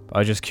 But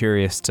I'm just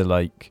curious to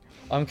like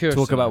I'm curious.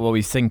 talk to about know. what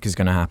we think is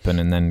going to happen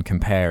and then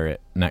compare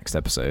it next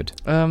episode.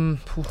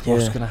 What's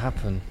Yeah. gonna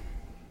happen?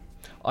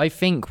 I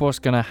think what's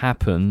gonna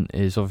happen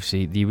is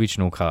obviously the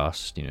original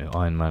cast. You know,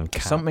 Iron Man.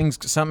 Cap. Something's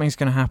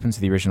going to happen to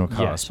the original Yeah,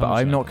 cast, but something's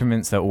I'm gonna not happen.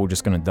 convinced they're all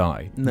just going to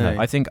die. No.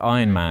 I think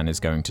Iron Man is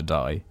going to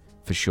die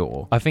for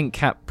sure. I think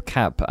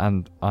Cap,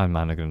 and Iron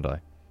Man are gonna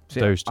die.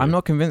 Those two. I'm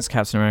not convinced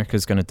Captain America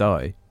is going to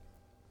die.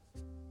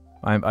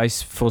 I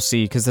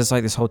foresee, because there's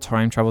like this whole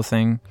time travel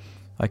thing,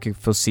 I could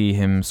foresee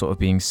him sort of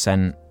being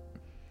sent.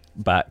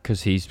 back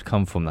because he's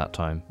come from that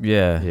time.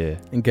 Yeah. Yeah.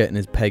 and getting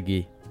his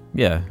Peggy.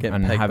 Yeah, Getting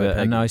and pegged have by a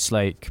Peggy. nice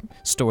like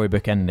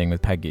storybook ending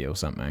with Peggy or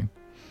something.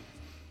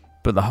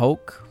 But the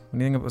Hulk? What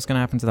do you think what's going to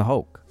happen to the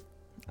Hulk?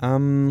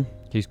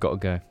 He's got to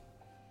go.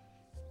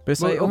 But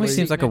it's Well, like, it almost obviously-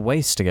 seems like a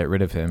waste to get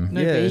rid of him.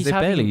 No, Yeah, but he's They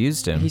having, barely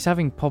used him. He's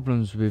having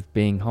problems with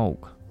being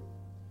Hulk.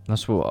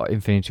 That's what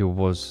Infinity War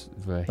was.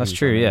 Where he That's was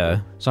true, unable. yeah.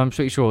 So I'm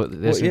pretty sure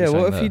that there's Well, yeah,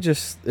 what if there. he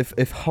just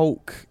if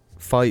Hulk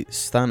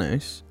fights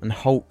Thanos and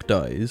Hulk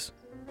dies,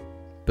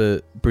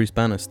 but Bruce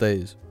Banner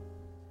stays,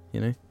 you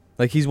know,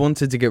 like he's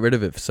wanted to get rid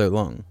of it for so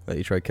long that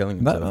he tried killing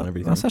himself and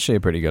everything. That's actually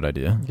a pretty good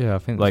idea. Yeah, I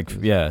think Like, that's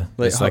good. yeah,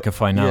 Like it's like a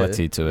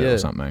finality to it yeah. or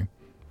something.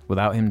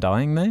 Without him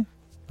dying, though?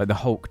 Like the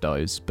Hulk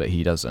dies, but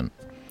he doesn't.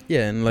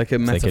 Yeah, in like a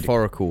They could-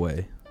 metaphorical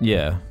way.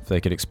 Yeah, if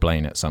they could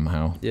explain it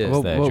somehow. Yeah. It's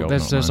Well, their job,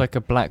 there's not mine. like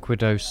a Black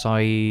Widow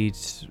side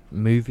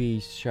movie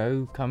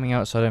show coming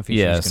out, so I don't think.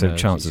 Yeah, she's so gonna,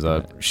 chances she's are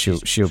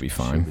gonna- she'll be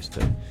fine.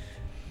 stay.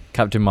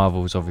 Captain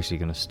Marvel is obviously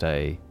going to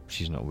stay.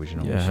 She's not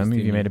original. Yeah, her she's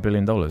movie the- made $1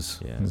 billion.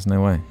 Yeah. There's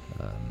no way.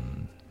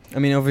 I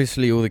mean,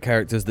 obviously all the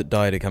characters that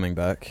died are coming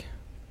back.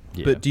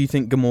 yeah. But do you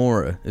think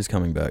Gamora is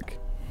coming back?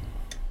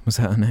 Was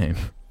that her name?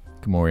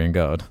 Gamorrean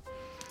Guard.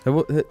 It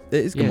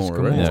is Yeah, it's Gamora,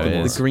 right? Gamora. Yeah, it the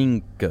is.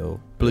 green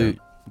girl, blue,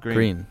 Green.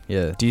 green.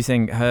 Yeah. Do you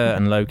think her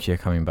and Loki are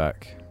coming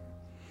back?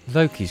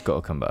 Loki's got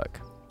to come back.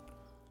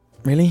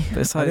 Really? But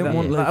it's I like don't that-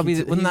 want that'd Loki be-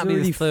 to- wouldn't he's that be the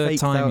already third faked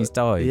time out- he's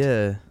died?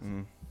 Yeah.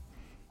 Mm.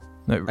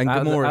 No, And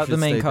out, Gamora out the should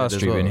main stay dead cast,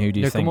 as Ruben, well. who do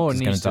you Yeah, think Gamora is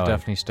going needs to to die?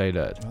 definitely stay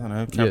dead. I don't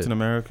know. Captain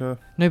America.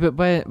 No,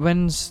 but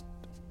when's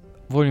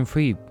Volume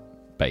 3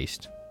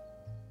 based?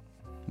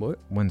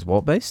 When's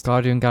what based?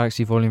 Guardian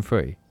Galaxy Volume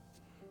 3.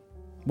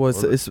 Well,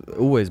 it's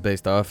always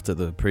based after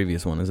the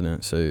previous one, isn't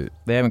it? So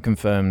They haven't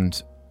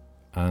confirmed,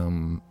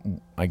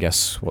 I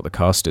guess, what the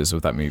cast is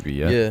of that movie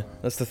yet. yeah,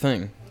 that's the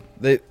thing.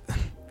 It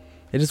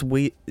is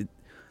weird.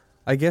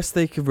 I guess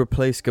they could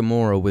replace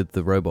Gamora with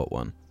the robot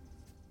one.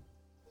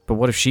 But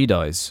what if she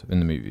dies in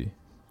the movie?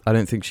 I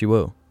don't think she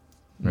will.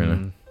 Really?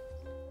 Mm.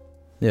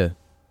 Yeah.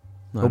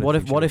 No, I But don't what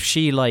think if she what will. if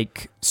she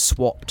like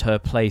swapped her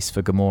place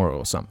for Gamora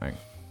or something?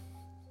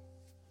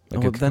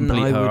 Like Oh, a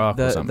complete her arc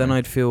or something. then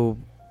I'd feel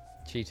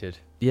Cheated.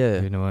 yeah.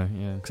 In a way,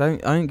 yeah. Because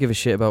I don't give a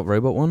shit about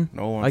robot one.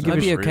 No one's I'd give ever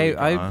I'd be really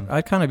okay. gone.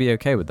 I'd kind of be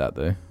okay with that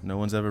though, No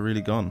one's ever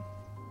really gone.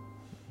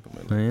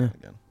 Oh, yeah.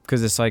 Again.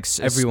 because it's like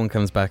Everyone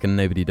comes back and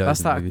nobody dies. That's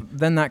in the that. movie.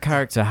 Then that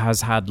character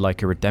has had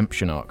like a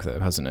redemption arc though,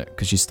 hasn't it?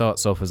 Because she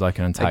starts off as like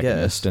an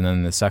antagonist, guess. and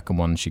then the second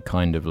one she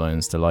kind of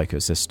learns to like her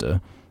sister,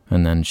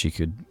 and then she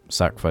could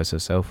sacrifice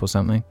herself or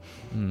something.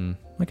 Mm.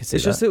 I could see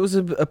It's that. just it was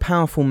a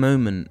powerful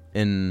moment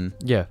in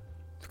Yeah,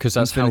 because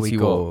that's Infinity how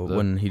we War got the,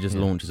 when he just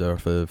yeah. launches her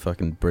off a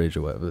fucking bridge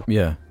or whatever,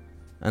 yeah.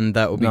 and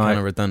that would be No, kind I-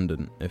 of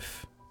redundant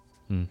if.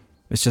 Mm.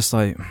 It's just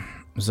like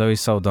Zoe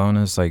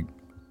Saldana's like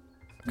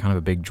kind of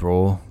a big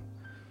draw,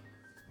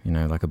 you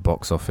know, like a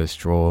box office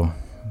draw.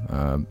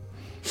 I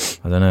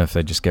don't know if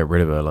they just get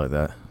rid of her like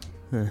that.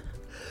 Yeah.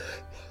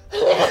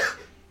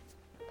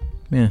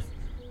 Do you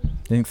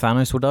think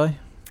Thanos will die?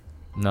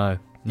 No.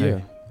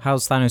 Yeah.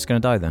 How's Thanos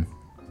going to die then?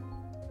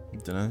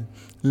 Don't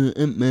know.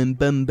 Ant-Man,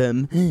 bum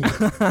bum.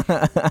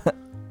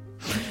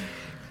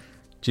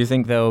 Do you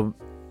think they'll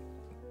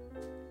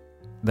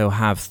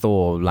have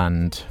Thor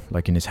land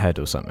like in his head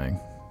or something?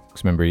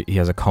 Because remember he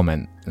has a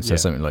comment and says Yeah.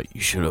 something like,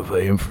 "You should have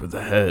aimed for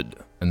the head,"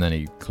 and then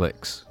he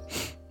clicks.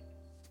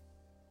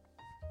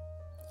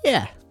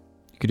 Yeah.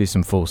 You could do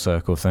some full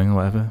circle thing or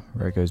whatever,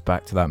 where it goes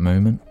back to that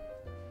moment.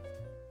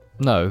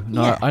 No,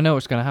 Yeah. I know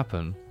what's going to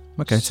happen.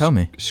 Okay, tell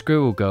me.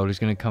 Squirrel Girl is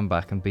going to come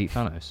back and beat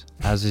Thanos,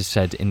 as is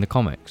said in the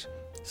comics.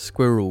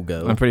 Squirrel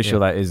Girl. I'm pretty sure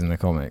yeah. that is in the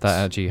comics.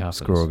 That actually happens.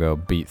 Squirrel Girl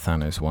beat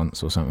Thanos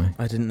once or something.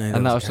 I didn't know.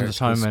 And that was a at the character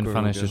time called when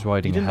Squirrel Thanos Girl. was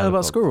riding You didn't a know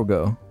about helicopter. Squirrel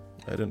Girl?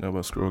 I didn't know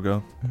about Squirrel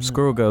Girl.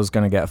 Squirrel Girl's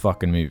gonna get a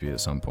fucking movie at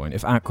some point.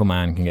 If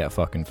Aquaman can get a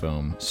fucking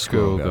film,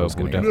 Squirrel Girl Girl's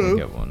will gonna get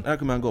definitely one. get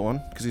one. Aquaman got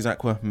one because he's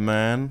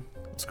Aquaman.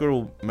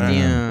 Squirrel Man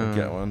Yeah. would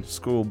get one.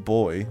 Squirrel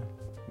Boy.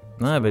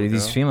 No, but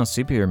these Girl. female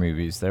superhero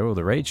movies, they're all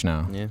the rage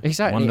now. Yeah.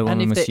 Exactly. Wonder and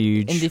Woman if was they,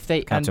 huge. And if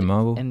they Captain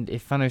Marvel. and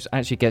if Thanos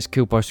actually gets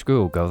killed by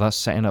Squirrel Girl, that's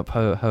setting up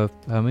her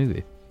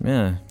movie.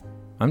 Yeah.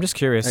 I'm just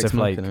curious Ex if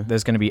like Machina.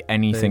 there's going to be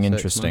anything Deus Ex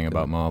interesting Machina.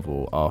 about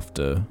Marvel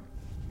after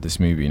this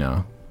movie now.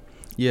 Why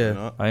Yeah.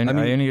 not? I only, I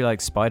mean- I only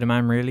like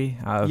Spider-Man really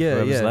out of Yeah,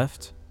 whoever's yeah.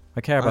 left.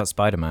 I care about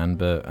Spider-Man,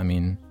 but I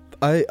mean,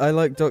 I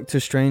like Doctor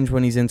Strange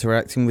when he's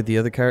interacting with the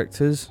other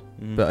characters,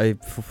 Mm. but I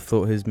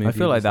thought his movie. I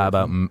feel like was that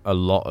about a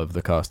lot of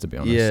the cast, to be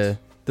honest. Yeah.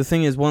 The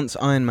thing is, once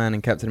Iron Man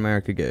and Captain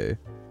America go,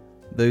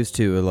 those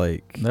two are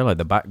like. They're like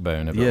the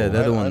backbone of it Yeah, all.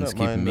 they're the I ones don't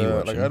keeping mind, me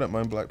watching. Like I don't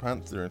mind Black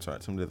Panther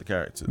interacting with the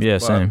characters. Yeah,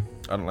 but same.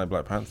 I don't like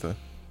Black Panther.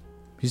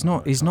 He's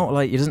not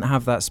like, he doesn't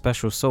have that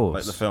special sauce.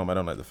 Like the film, I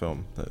don't like the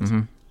film. That's-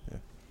 Mhm. Yeah.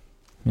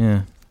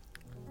 Yeah.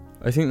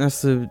 I think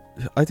that's the.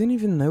 I don't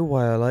even know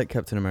why I like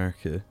Captain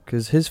America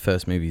because his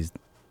first movie's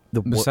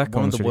The second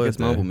one of one's the really worst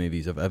good, though. Marvel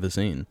movies I've ever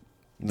seen.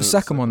 The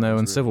second one though, and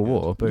one's Civil really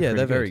War, both yeah, really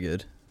they're good. very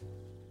good.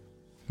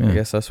 Yeah. I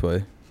guess that's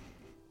why.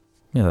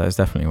 Yeah, that is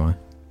definitely why.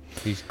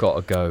 He's got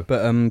to go.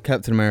 But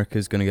Captain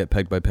America's gonna get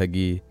pegged by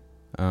Peggy.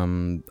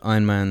 Iron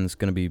Man's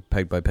gonna be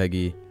pegged by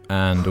Peggy.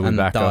 And we'll be And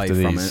back die after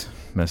from these it.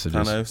 messages.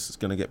 Thanos is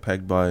gonna get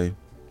pegged by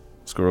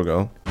Squirrel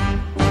Girl.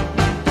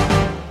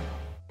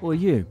 Well,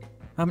 you.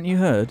 Haven't you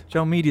heard?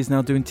 Jar Media's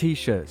now doing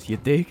t-shirts, you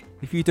dig?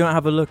 If you don't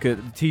have a look at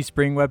the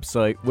Teespring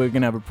website, we're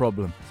going to have a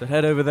problem. So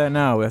head over there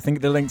now. I think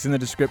the link's in the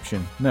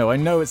description. No, I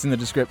know it's in the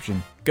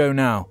description. Go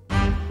now.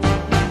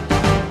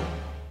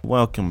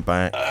 Welcome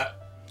back.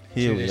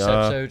 Here to we this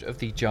are. episode of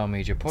the Jar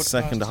Media podcast.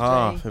 Second today.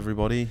 half,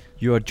 everybody.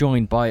 You are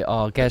joined by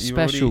our guest, You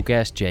special already-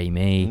 guest,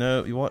 Jamie.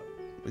 No, you what?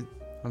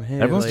 I'm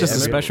here. Everyone's like, just a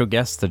every- special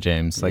guest to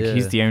James. Like, Yeah.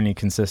 he's the only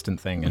consistent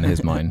thing in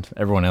his mind.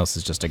 Everyone else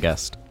is just a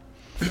guest.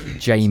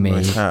 Jamie.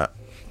 Nice hat.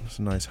 It's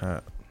a nice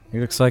hat.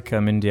 He looks like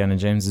Indiana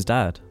James's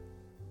dad.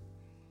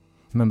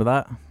 Remember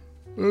that?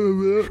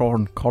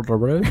 Sean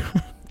Connery.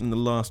 In the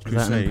Last Is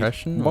that an Crusade.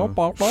 impression?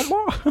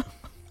 or-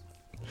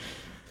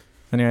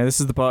 Anyway, this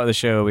is the part of the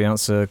show where we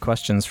answer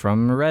questions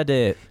from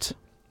Reddit.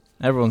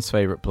 Everyone's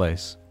favourite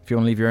place. If you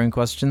want to leave your own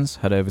questions,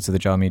 head over to the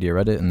Jar Media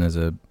Reddit and there's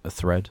a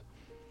thread.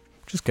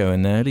 Just go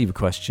in there, leave a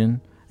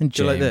question, and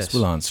Do you like James this?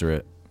 will answer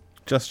it.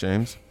 Just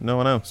James. No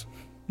one else.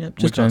 Yep,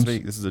 We just can't James.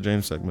 speak. This is a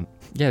James segment.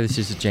 Yeah, this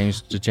is the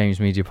James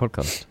Media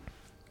podcast.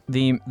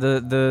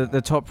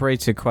 The top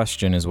rated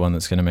question is one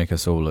that's going to make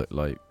us all look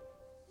like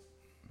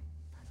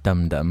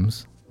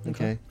dum-dums.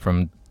 Okay.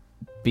 From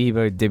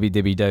Bebo Dibby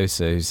Dibby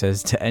Dosa, who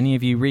says, "To any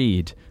of you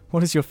read,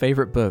 what is your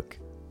favourite book?"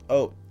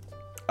 Oh,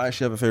 I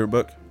actually have a favourite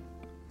book.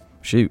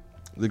 Shoot.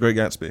 The Great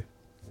Gatsby.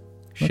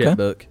 Shit Okay.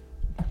 book.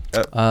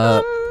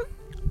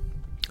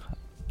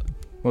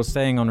 Well,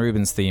 staying on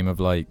Ruben's theme of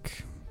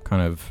like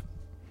kind of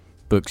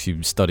books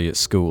you study at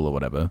school or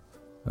whatever,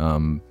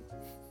 Animal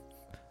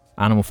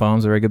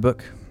Farm's a very good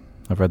book.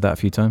 I've read that a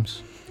few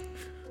times.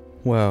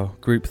 Wow,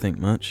 groupthink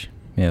much.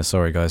 Yeah,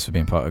 sorry guys for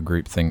being part of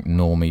Groupthink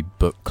Normie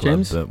Book Club,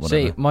 James? but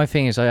whatever. See, my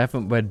thing is I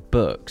haven't read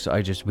books,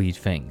 I just read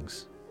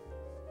things.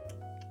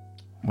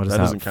 What does that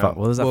doesn't count.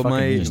 What does that Well, fucking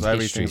my- mean? Just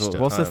everything's all the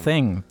What's the time.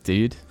 thing,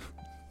 dude?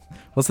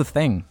 What's the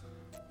thing?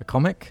 A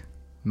comic?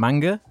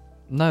 Manga?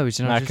 No, it's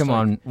not. Nah, just come like-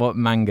 on. What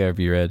manga have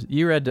you read?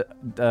 You read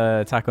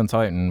Attack on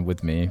Titan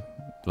with me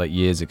like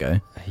years ago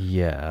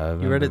Yeah.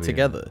 You read it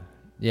together?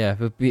 Yeah,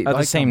 but at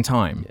the same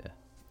time, Yeah.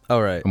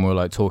 All right. and we were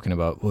like talking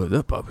about, "Well,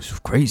 that book was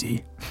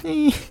crazy."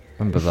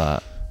 Remember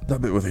that? That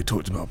bit where they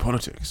talked about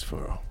politics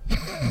for.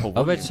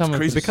 I read some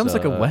of It becomes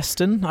like a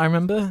western. I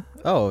remember.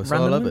 Oh, so I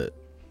love Randomly? it.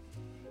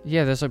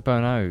 Yeah, there's like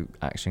burnout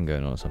action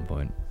going on at some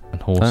point.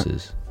 And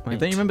horses.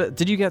 Don't you remember?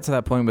 Did you get to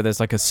that point where there's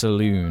like a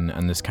saloon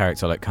and this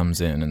character like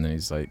comes in and then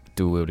he's like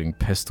dual wielding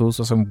pistols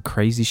or some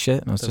crazy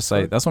shit? And I was The just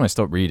like, fuck? that's when I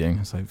stopped reading. I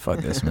was like, fuck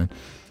this, man.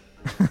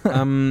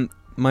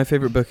 My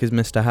favorite book is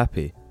Mr.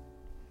 Happy.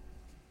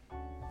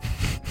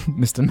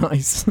 Mr.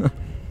 Nice.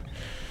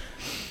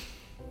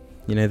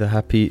 You know the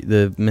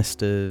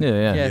Mr.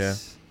 yeah.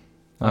 Yes.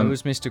 I Um,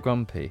 was Mr.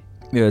 Grumpy.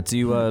 Yeah,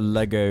 do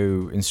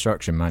Lego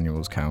instruction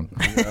manuals count?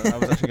 I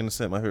was actually going to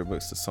say my favourite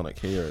book's the Sonic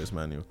Heroes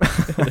manual.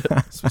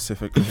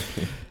 Specifically. Do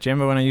you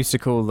remember when I used to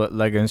call the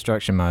Lego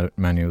instruction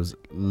manuals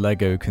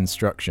Lego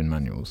construction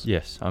manuals?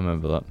 Yes, I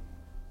remember that.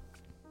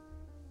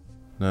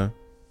 No?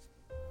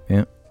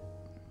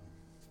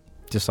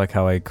 Just like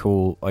how I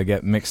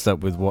get mixed up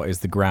with what is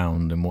the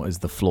ground and what is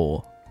the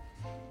floor.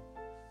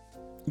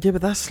 Yeah,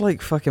 but that's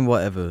like fucking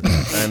whatever.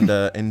 And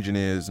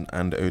engineers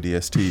and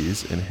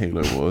ODSTs in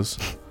Halo Wars.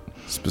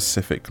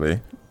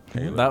 Specifically.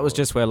 Halo That was Wars.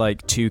 just where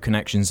like two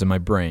connections in my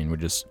brain were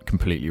just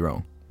completely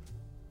wrong.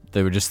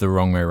 They were just the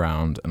wrong way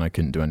around and I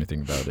couldn't do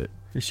anything about it.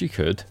 Yes, you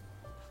could.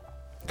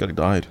 Guy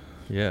died.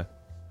 Yeah.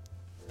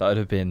 That would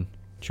have been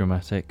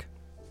dramatic.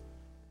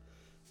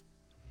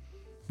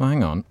 Well,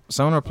 hang on.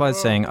 Someone replied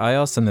saying, I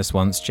asked him this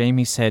once.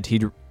 Jamie said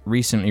he'd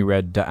recently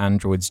read The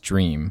Android's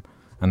Dream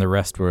and the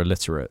rest were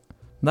illiterate.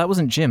 That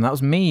wasn't Jim. That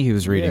was me who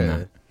was reading Yeah.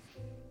 that.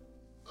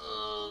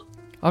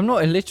 I'm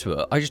not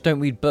illiterate. I just don't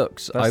read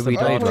books. That's I the read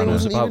Blade articles Runner.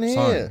 Wasn't about even here.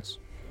 science.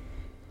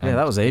 Yeah, And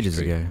that was ages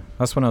history. ago.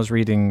 That's when I was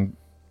reading,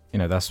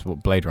 that's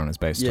what Blade Runner is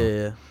based on.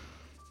 Yeah.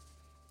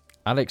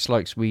 Alex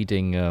likes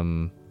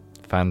reading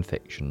fan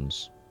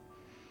fictions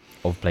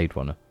of Blade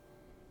Runner.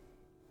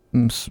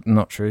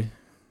 Not true.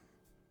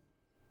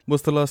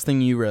 What's the last thing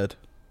you read?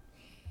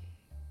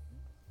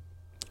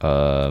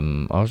 I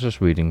was just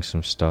reading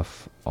some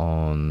stuff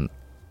on.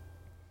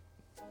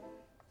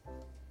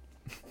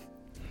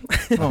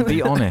 Come on,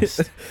 be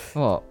honest.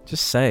 What?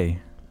 Just say.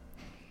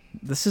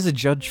 This is a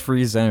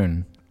judge-free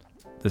zone.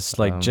 This is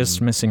like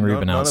just missing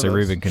Ruben none out of so us.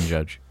 Ruben can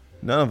judge.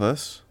 None of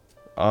us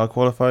are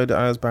qualified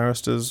as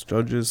barristers,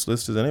 judges,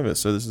 solicitors, any of it.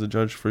 So this is a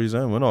judge-free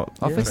zone. We're not.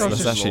 I think I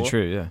was That's just actually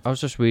true, yeah. I was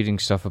just reading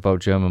stuff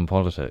about German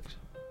politics.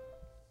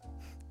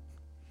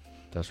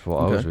 That's what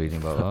I was reading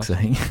about Fuck's that.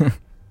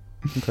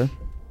 sake. Okay.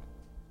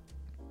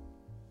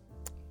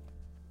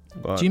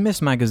 But Do you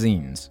miss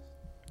magazines?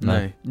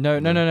 No. No.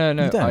 You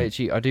don't?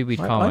 I do read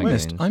car I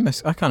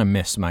magazines. kind of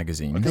miss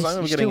magazines. because I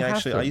remember You getting still have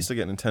actually, I them. used to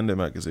get Nintendo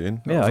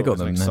magazine. That Yeah, was I got always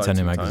the an Nintendo exciting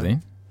time.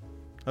 magazine.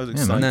 I was Yeah,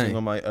 exciting man.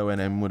 when my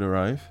ONM would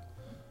arrive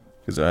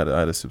because I had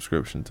a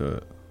subscription to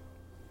it.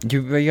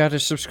 You had a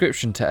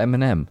subscription to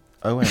M&M.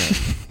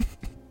 ONM,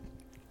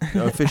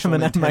 the official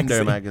M&M Nintendo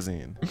magazine.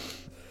 magazine.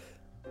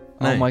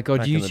 Oh my god,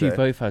 back you in the two day.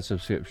 both had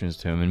subscriptions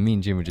to him, and me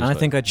and Jim were just And I like,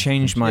 think I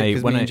changed my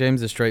when when I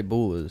James are straight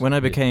ballers. when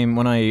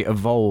I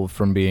evolved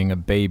from being a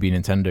baby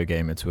Nintendo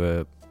gamer to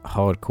a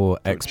hardcore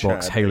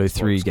Xbox Chad Halo Xbox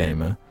 3 gamer.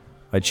 gamer,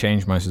 I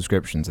changed my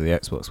subscription to the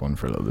Xbox one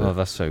for a little bit. oh,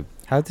 that's so.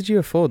 How did you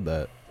afford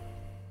that?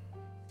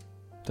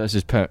 That's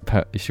just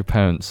it's your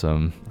parents.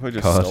 We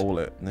just Card. stole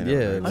it. They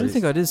Yeah, don't I don't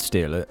think I did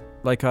steal it.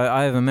 Like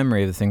I have a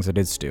memory of the things I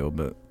did steal,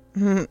 but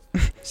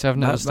So I've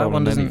never that stolen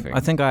one doesn't. anything. I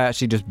think I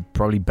actually just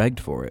probably begged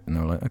for it, and they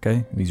were like,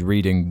 "Okay, he's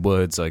reading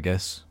words, I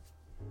guess."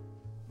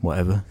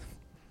 Whatever.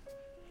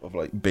 of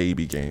like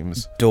baby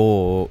games,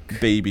 Dork.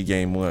 baby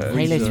game words.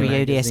 Halo These are 3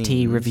 ODST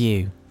magazines.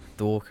 review.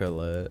 Dork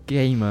alert.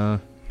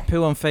 Gamer.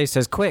 Poo on Face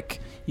says,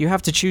 "Quick! You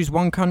have to choose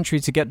one country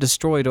to get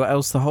destroyed, or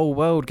else the whole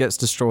world gets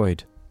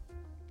destroyed."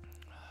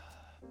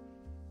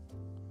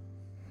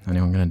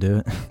 Anyone gonna do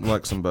it?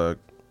 Luxembourg.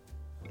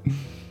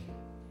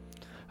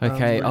 Okay,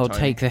 very I'll tiny.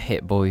 take the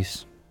hit,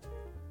 boys.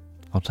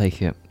 I'll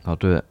take it. I'll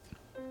do it.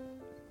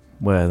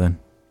 Where then?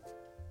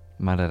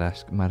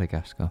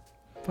 Madagascar.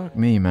 Fuck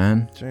me,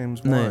 man.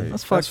 James No, White.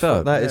 That's fucked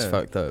up. That is Yeah.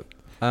 fucked up.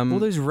 All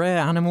those rare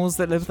animals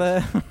that live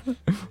there.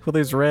 All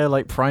those rare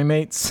like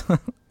primates.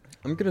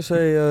 I'm gonna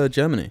say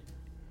Germany.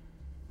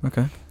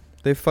 Okay.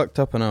 They've fucked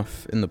up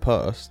enough in the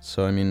past,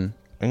 so I mean,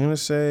 I'm gonna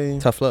say.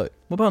 tough luck.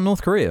 What about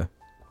North Korea?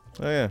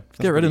 Oh yeah.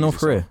 Get rid of North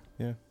Korea.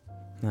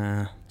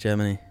 Nah,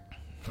 Germany.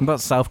 What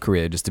about South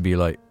Korea, just to be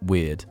like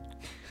weird?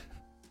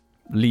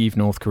 Leave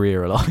North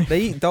Korea alive.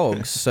 They eat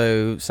dogs,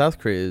 so South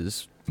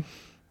Korea's.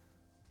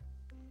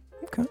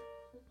 Okay.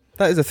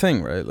 That is a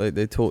thing, right? Like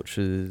they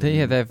torture. They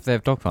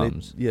have dog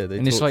farms. They Mm.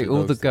 And it's like torture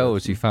all the dogs to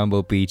girls who death. found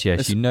well BTS,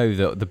 It's- you know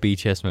that the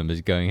BTS members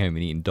are going home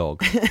and eating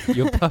dog.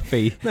 Your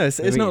puppy. No, it's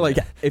They're not like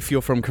eating if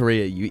you're from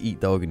Korea, you eat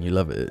dog and you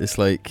love it. It's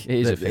like It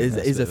is a that thing,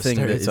 that's a the thing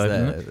that is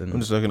stereotype, there. isn't and- I'm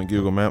just looking at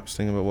Google Maps,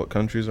 thinking about what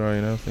countries are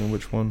you now, thinking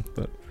which one.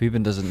 But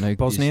Ruben doesn't know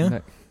Bosnia?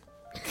 No,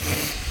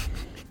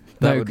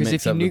 That no, would because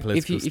mix if you up the knew,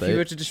 political if you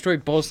were to destroy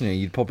Bosnia,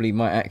 you'd probably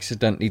might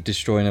accidentally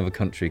destroy another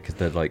country because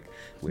they're like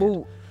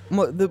weird.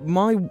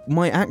 Well,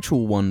 my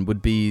actual one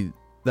would be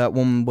that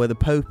one where the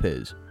Pope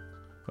is.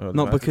 the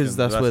Not because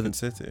that's where Vatican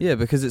City. Yeah,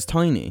 because it's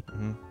tiny.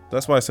 Mhm.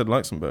 That's why I said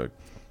Luxembourg.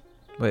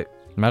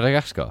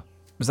 Madagascar.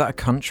 Was that a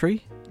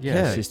country?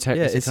 Yes, it's yeah,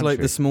 it's a it's like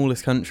country. the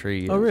smallest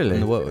country Oh, really?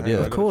 in the world. Yeah.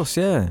 Yeah. Of course,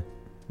 yeah.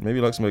 Maybe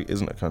Luxembourg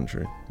isn't a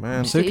country. Man,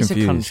 I'm so It is a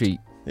confused. country.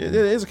 it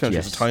is a country.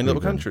 Yes, it's a tiny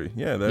little Ruben. country.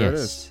 Yeah, there it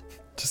is. Yes.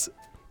 Just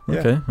yeah.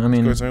 Okay, I It's got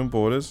mean, its own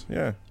borders.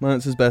 Yeah. My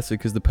answer's better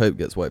because the Pope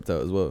gets wiped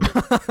out as well.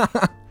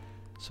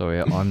 Sorry,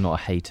 I'm not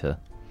a hater.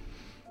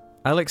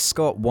 Alex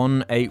Scott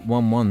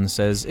 1811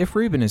 says, "If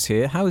Ruben is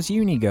here, how is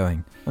uni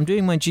going? I'm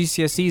doing my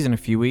GCSEs in a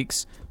few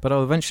weeks, but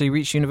I'll eventually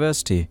reach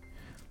university.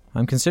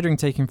 I'm considering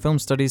taking film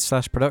studies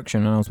 /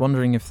 production, and I was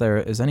wondering if there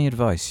is any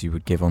advice you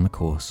would give on the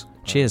course.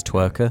 Cheers,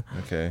 twerker."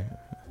 Okay.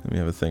 Let me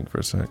have a think for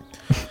a sec.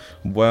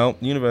 Well,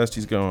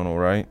 university's going all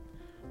right.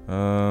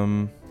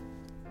 I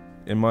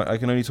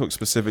can only talk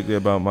specifically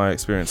about my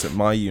experience at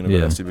my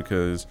university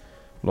because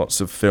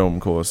lots of film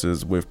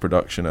courses with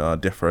production are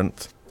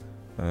different.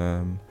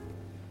 I'm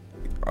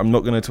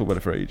not going to talk about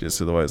it for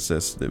ages, otherwise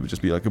it would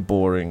just be like a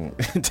boring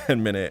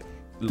 10-minute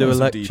Do a lots of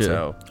lecture.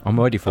 detail I'm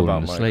already about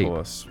falling my asleep.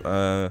 course.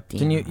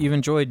 You've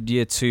enjoyed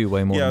year 2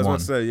 way more Yeah, I was than about 1.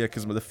 to say,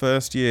 because the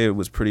first year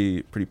was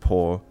pretty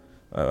poor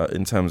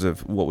in terms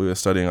of what we were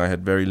studying. I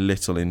had very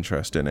little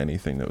interest in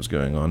anything that was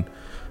going on.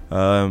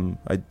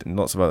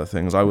 Lots of other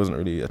things. I wasn't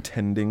really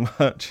attending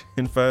much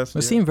in first It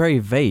year. seemed very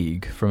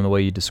vague from the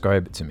way you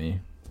describe it to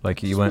me.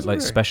 Like you This weren't was like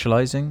very-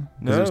 specializing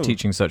because it was No.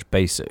 teaching such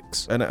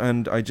basics.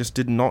 And I just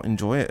did not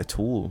enjoy it at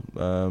all.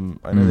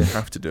 I know they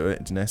have to do it;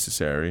 it's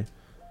necessary,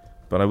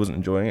 but I wasn't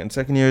enjoying it. And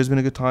second year has been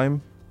a good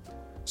time.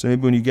 So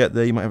maybe when you get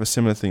there, you might have a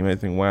similar thing. You might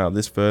think, "Wow,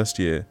 this first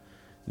year,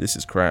 this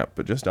is crap."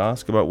 But just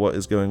ask about what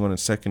is going on in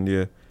second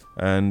year,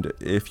 and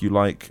if you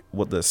like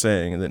what they're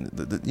saying, then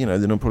then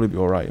it'll probably be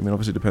all right. I mean,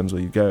 obviously, it depends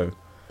where you go.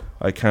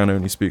 I can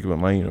only speak about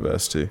my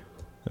university.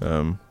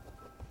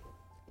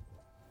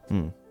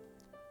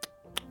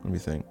 Let me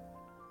think.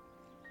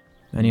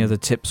 Any other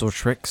tips or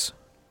tricks?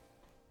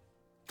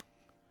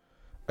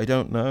 I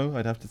don't know.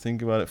 I'd have to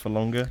think about it for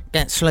longer.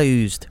 Get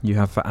sloozed. You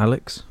have for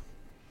Alex?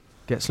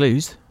 Get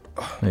sleuzed.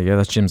 There you go,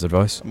 that's Jim's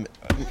advice.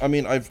 I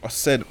mean, I've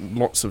said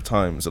lots of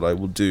times that I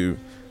will do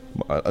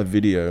a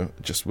video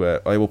just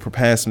where I will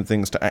prepare some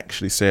things to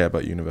actually say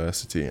about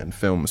university and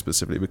film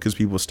specifically, because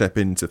people step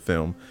into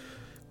film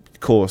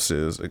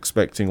courses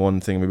expecting one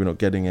thing, maybe not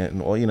getting it,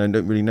 or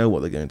don't really know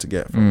what they're going to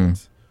get from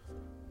it.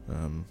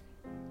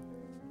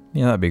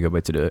 Yeah, that'd be a good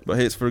way to do it. But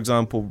here's, for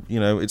example,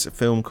 it's a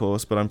film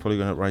course, but I'm probably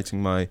going to be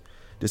writing my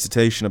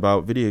dissertation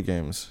about video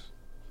games.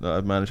 That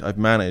I've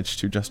managed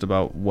to just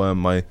about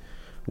worm it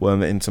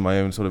into my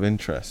own sort of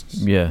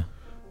interests. Yeah.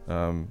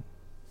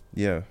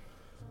 Yeah.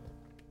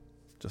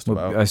 Just Well,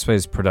 about. I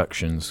suppose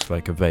production's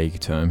like a vague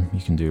term. You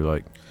can do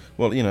like...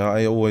 Well,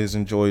 I always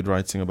enjoyed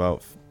writing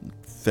about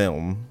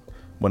film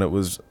when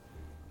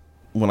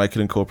I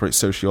could incorporate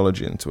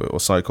sociology into it, or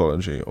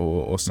psychology,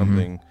 or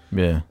something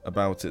Yeah.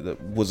 about it that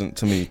wasn't,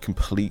 to me,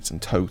 complete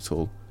and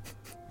total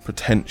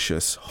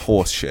pretentious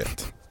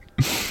horseshit.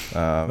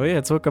 Oh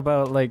yeah, talk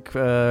about like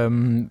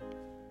film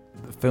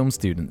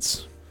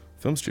students.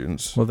 Film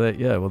students. Well,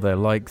 they're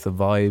like the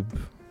vibe.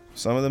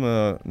 Some of them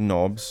are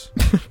knobs.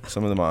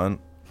 Some of them aren't.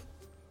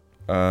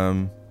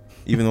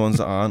 Even the ones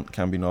that aren't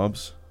can be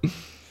knobs.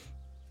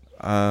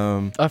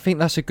 I think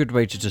that's a good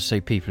way to just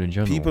say people in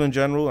general. People in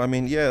general. I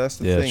mean, yeah, that's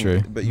the Yeah, thing.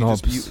 true. But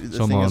Knobs,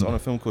 the thing is, on a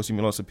film course, you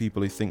meet lots of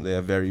people who think they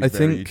are very, I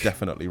very think-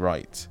 definitely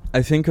right.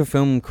 I think a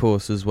film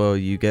course as well,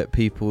 you get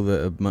people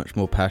that are much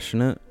more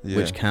passionate, Yeah.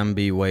 which can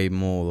be way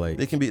more like.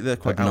 They're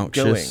quite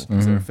obnoxious. outgoing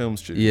because they're a Mhm. film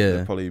student. Yeah.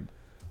 They're probably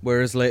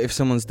Whereas like if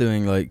someone's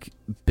doing like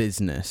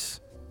business,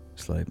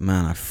 it's like,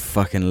 man, I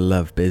fucking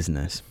love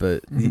business,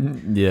 but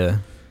Yeah.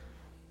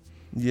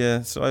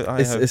 yeah. So I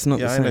It's- have, it's not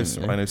the I know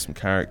same, some, I know some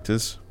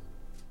characters.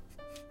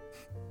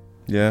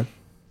 Yeah.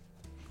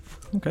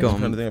 Okay. Go I'm on.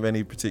 trying to think of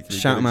any particular.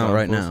 shout them out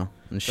right examples. now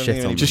and Don't shit think on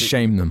any them. Just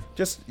shame them.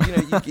 Just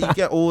you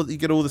get all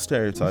the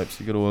stereotypes.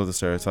 You get all the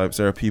stereotypes.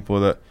 There are people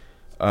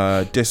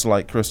that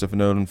dislike Christopher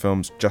Nolan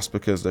films just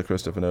because they're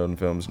Christopher Nolan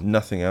films,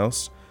 nothing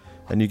else.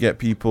 And you get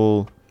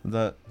people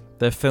that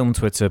They're film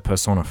Twitter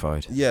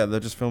personified. they're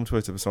just film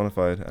Twitter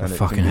personified. I And it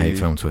fucking can hate be-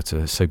 film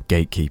Twitter. It's so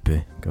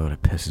gatekeepy. God,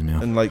 it pisses me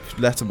off. And like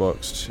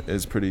Letterboxd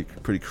is pretty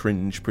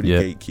cringe, pretty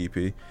Yeah.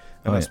 gatekeepy.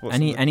 Oh, And that's what's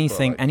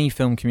anything, like, any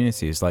film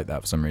community is like that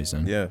for some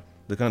reason. yeah,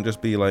 they can't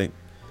just be like,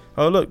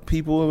 oh look,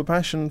 people with a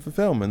passion for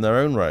film in their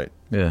own right.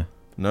 Yeah.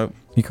 Nope.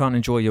 You can't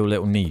enjoy your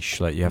little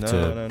niche. Like you have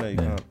to. No, you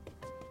yeah.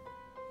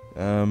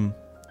 can't.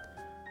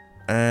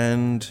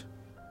 And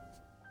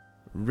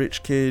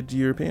rich kid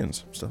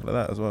Europeans, stuff like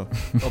that as well.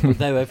 Oh, but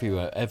they're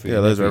everywhere. Yeah,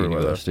 those are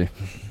everywhere, though. University.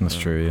 That's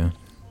Yeah. true. Yeah.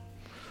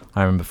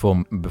 I remember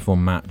before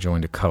Matt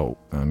joined a cult.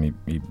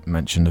 He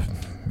mentioned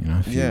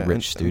a few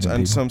rich student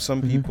and people.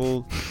 some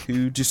people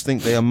who just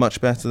think they are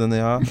much better than they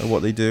are at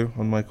what they do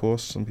on my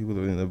course. Some people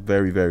that think they're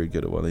very, very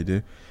good at what they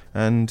do,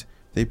 and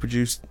they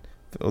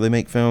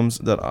make films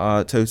that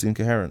are totally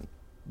incoherent,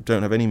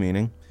 don't have any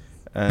meaning,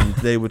 and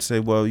they would say,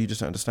 "Well, you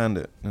just don't understand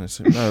it." And I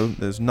say, "No,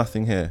 there's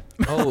nothing here."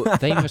 Oh,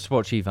 they must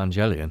watch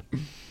Evangelion.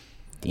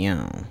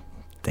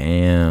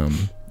 Damn.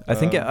 I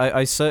think Um,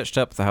 I searched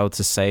up how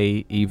to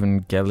say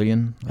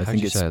Evangelion. I How think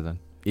do you it's say it then?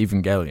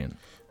 Evangelion.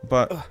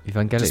 But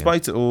Evangelion.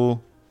 despite it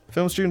all,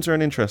 film students are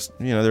an interest.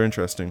 They're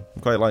interesting. I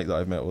quite like that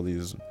I've met all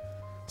these.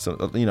 So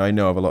I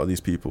know of a lot of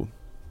these people.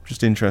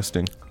 Just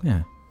interesting.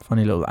 Yeah.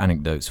 Funny little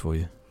anecdotes for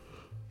you.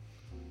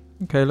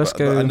 Okay, let's But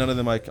go. none of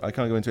them I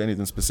can't go into any of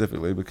them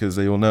specifically because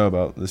they all know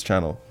about this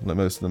channel. Like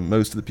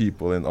most of the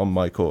people on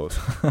my course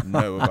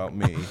know about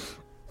me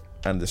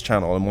and this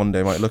channel, and one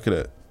day might look at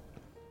it,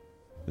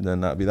 and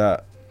then that'd be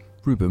that.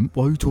 Ruben,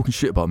 why are you talking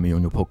shit about me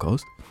on your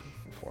podcast?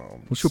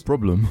 Well, What's your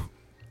problem?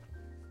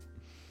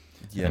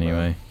 yeah,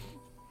 Anyway,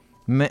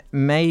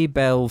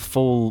 Maybell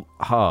Fall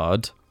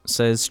Hard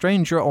says,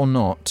 "Stranger or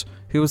not,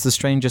 who was the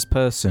strangest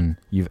person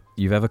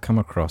you've ever come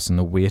across, and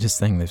the weirdest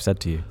thing they've said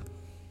to you?"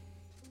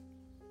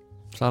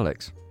 It's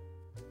Alex.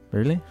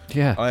 Really?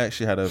 Yeah. I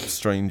actually had a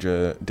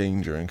stranger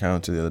danger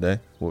encounter the other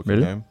day walking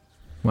Really? home.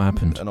 What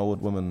happened? An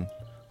old woman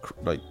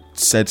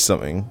said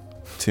something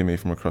to me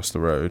from across the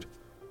road,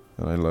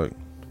 and I looked,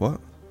 what?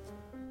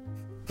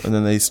 And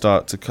then they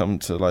start to come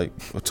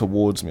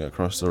towards me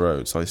across the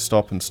road, so I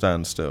stop and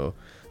stand still.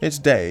 It's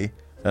day,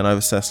 and I've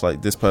assessed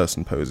this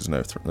person poses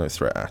no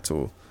threat at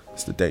all.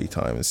 It's the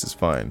daytime, this is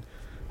fine.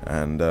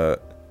 And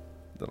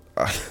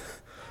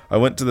I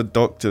went to the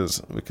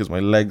doctors because my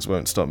legs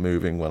won't stop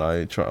moving when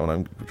I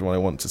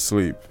want to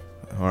sleep.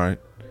 All right,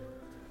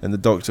 and the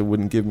doctor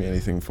wouldn't give me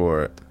anything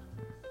for it.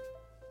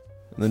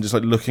 And then just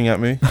looking at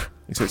me,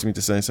 expecting me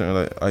to say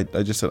something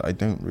I just said, I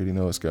don't really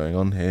know what's going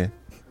on here.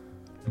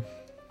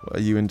 Are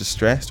you in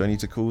distress? Do I need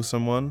to call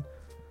someone?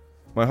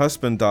 My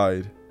husband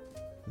died.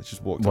 They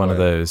just walked away. One of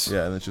those.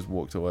 Yeah, and they just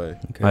walked away.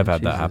 Okay, I've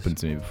had that Jesus. happen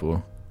to me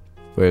before.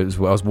 Where I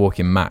was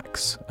walking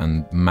Max,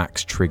 and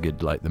Max triggered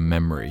the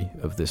memory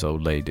of this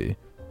old lady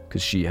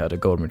because she had a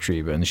golden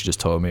retriever, and she just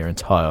told me her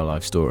entire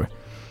life story.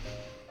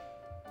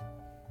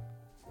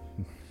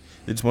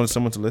 They just wanted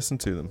someone to listen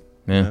to them.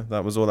 Yeah,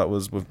 That was all that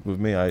was with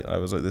me. I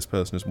was like, this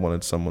person just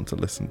wanted someone to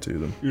listen to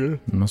them.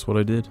 and that's what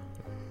I did.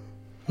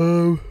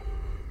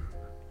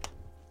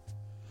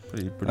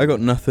 Pretty I got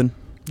nothing.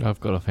 I've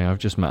got a thing. I've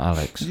just met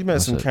Alex. You met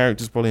That's some it.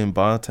 characters probably in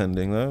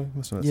bartending though.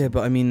 Must have met Yeah, some-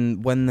 but I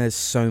mean, when there's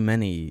so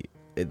many,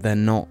 they're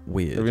not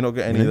weird. Have we not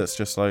got any Really? that's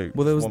just like?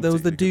 Well, there was one the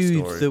particularly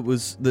good dude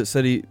story? that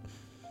said he.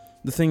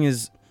 The thing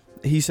is,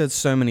 he said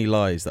so many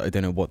lies that I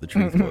don't know what the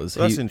truth was.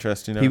 That's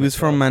interesting. He was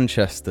from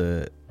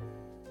Manchester,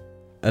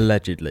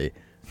 allegedly,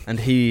 and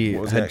he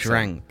What was the had accent?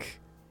 drank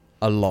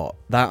a lot.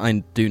 That I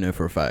do know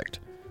for a fact.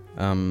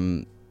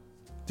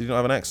 Did he not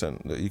have an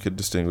accent that you could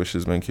distinguish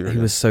as Mancunian? He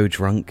was so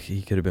drunk,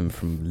 he could have been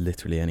from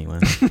literally anywhere.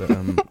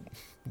 But,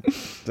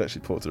 He's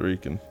actually Puerto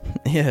Rican.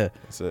 yeah,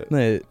 That's it.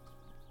 no.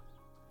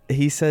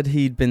 He said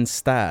he'd been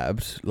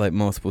stabbed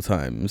multiple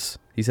times.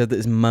 He said that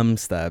his mum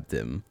stabbed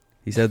him.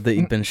 He said that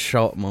he'd been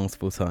shot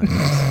multiple times,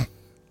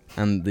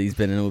 and he's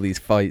been in all these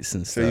fights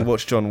and So you stuff.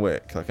 watched John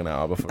Wick an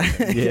hour before.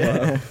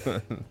 Yeah.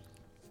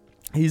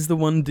 He's the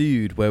one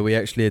dude where we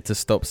actually had to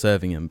stop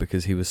serving him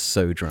because he was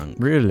so drunk.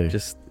 Really?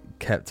 Just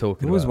kept I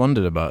talking always about.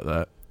 wondered about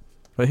that.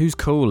 But whose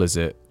call is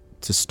it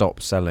to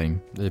stop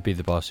selling? It'd be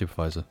the bar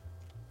supervisor.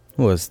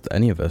 Well, it's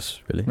any of us,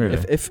 really. Really?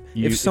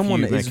 If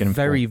someone is make an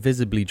very informed-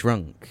 visibly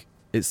drunk,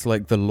 it's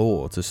like the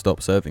law to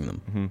stop serving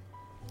them. Mm-hmm.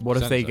 What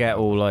if they get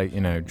all like,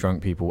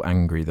 drunk people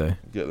angry though?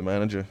 Get the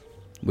manager.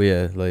 Well,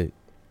 yeah, like,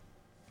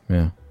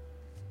 Yeah.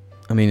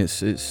 I mean,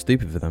 it's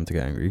stupid for them to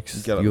get angry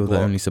because Get up you're the the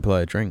block. only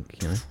supplier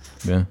drink,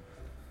 Yeah.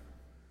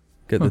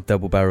 Get the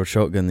double-barrel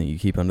shotgun that you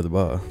keep under the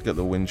bar. Get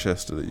the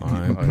Winchester that you I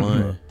keep behind the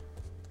apply. bar.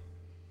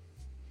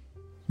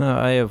 No,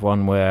 I have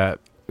one where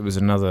it was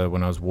another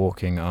when I was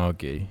walking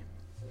Argy.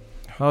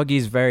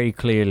 Argy's very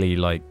clearly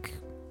like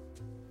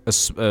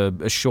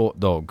a short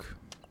dog.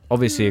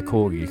 Obviously a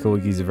corgi.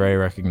 Corgis are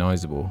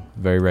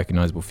very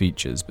recognizable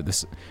features. But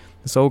this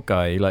old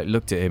guy, he like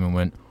looked at him and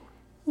went,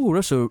 "Oh,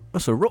 that's a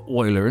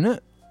Rottweiler, isn't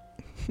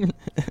it?"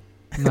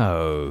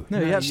 No.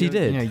 No, he actually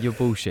did. Yeah, you're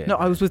bullshit. No,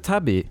 I was with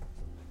Tabby.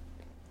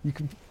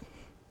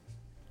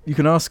 You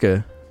can ask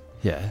her.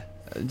 Yeah.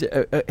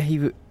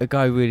 A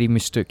guy really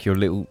mistook your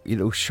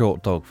little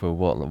short dog for a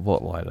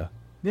Rottweiler.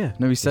 Yeah.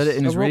 No, he said it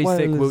in his A really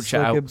thick Rottweiler's Wiltshire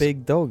like a Alps.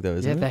 big dog, though,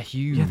 isn't Yeah, it? they're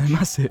huge. Yeah, they're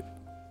massive.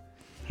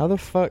 How the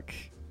fuck?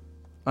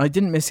 I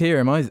didn't mishear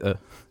him either.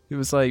 It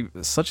was like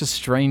such a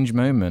strange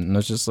moment, and I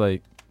was just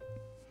like,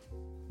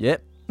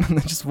 "Yep," and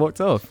I just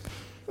walked off.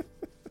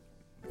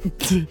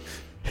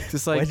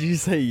 Just Why like did you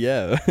say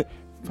yeah?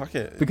 Fuck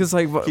it. because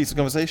like Keeps the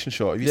conversation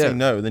short. If you Yeah. say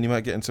no, then you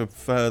might get into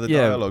further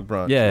Yeah. dialogue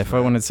branch. yeah, if I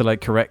wanted to like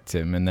correct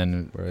him and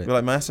then Right. It'd be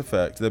like Mass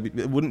Effect.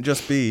 It wouldn't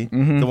just be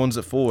Mhm. the ones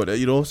that forward it.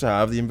 You'd also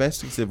have the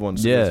investigative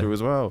ones to Yeah. go through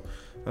as well.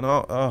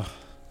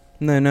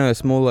 And No,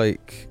 it's more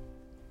like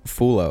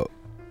Fallout.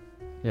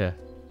 Yeah.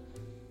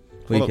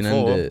 Where you Fallout can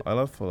 4. end it. I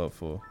love Fallout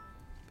 4.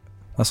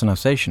 that's an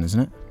Alsatian, isn't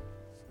it?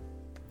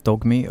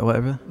 Dog meat or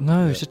whatever.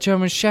 No, Yeah. it's a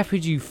German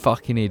Shepherd, you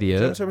fucking idiot.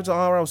 German Shepherds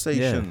are Yeah,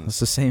 Alsatians. that's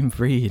the same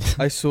breed.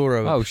 I saw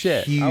a Oh,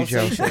 shit. huge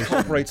Alsatian Alsatian.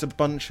 operates a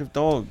bunch of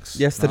dogs.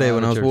 Yesterday Ah,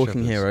 when the I was German walking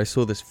Shepherds. here, I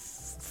saw this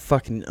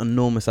fucking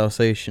enormous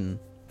Alsatian.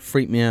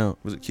 Freaked me out.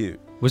 Was it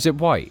cute? Was it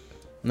white?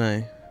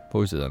 No.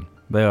 What was it then?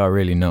 They are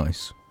really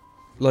nice.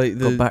 Like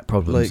Got the back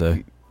problems though.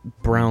 like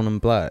brown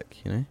and black,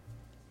 you know?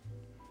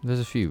 There's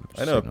a few.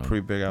 I know a sitting on.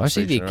 pretty big I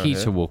see Alsatian the around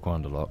Akita here. walk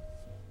around a lot.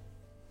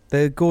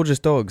 They're gorgeous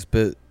dogs,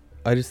 but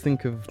I just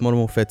think of Modern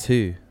Warfare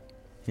 2,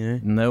 you know?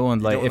 No one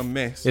You like don't if wanna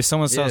miss. if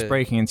someone starts Yeah.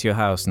 breaking into your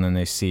house and then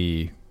they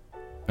see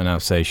an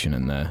Alsatian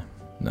in there.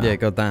 Nah, Yeah,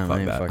 goddamn, fuck I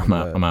ain't that. fucking I'm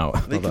out. with I'm that.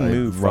 out. They Not can that I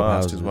move rob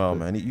fast houses, as well, but-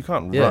 man. You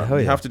can't Yeah, run. hell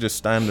You yeah. have to just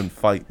stand and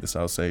fight this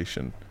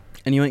Alsatian.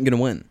 And you ain't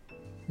gonna win.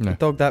 No. A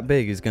dog that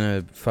big is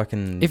gonna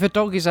fucking. If a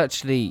dog is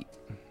actually,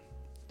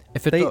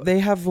 if a dog, they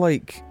have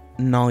like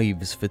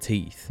knives for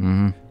teeth,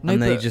 Mm-hmm. no,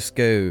 and they but just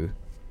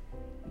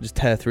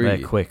tear through They're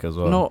you. quick as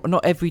well.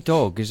 not every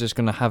dog is just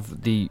gonna have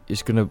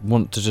is gonna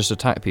want to just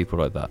attack people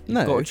like that. No,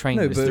 You've got to train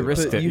no, them. It's but- the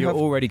risk but that you you're have-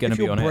 already going to If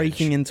be you're on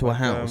breaking edge. into a Like,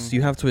 house,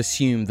 you have to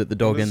assume that the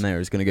dog what is- in there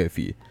is gonna go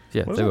for you.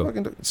 Yeah, What they is will. that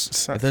fucking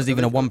dog? If there's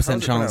even a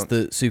 1% chance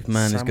that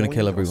Superman is gonna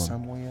kill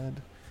everyone.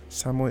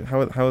 Samoyed.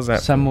 How is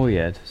that?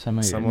 Samoyed.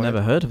 Samoyed.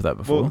 Never heard of that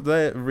before. Well,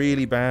 they're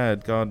really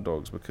bad guard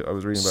dogs because I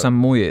was reading about.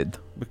 Samoyed.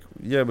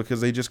 Yeah,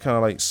 because they just kind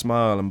of like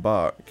smile and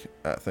bark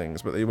at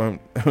things, but they won't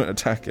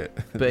attack it.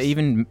 But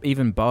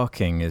even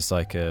barking is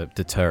like a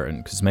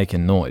deterrent because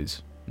making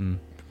noise, Mm.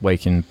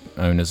 waking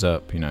owners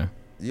up,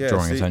 Yeah,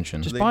 drawing see,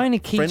 attention. Just they- buy an Akita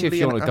if friendly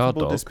you and want a guard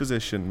affable dog.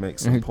 disposition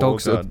makes them poor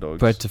Dogs are guard dogs.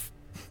 bred to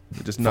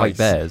They're just fight nice.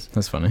 bears.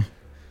 That's funny.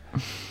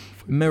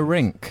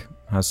 Mirink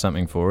has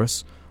something for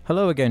us.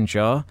 Hello again,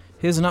 Jar.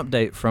 Here's an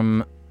update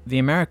from the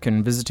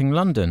American visiting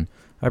London.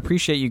 I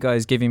appreciate you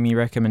guys giving me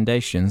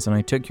recommendations, and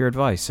I took your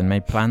advice and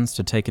made plans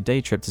to take a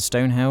day trip to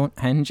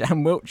Stonehenge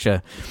and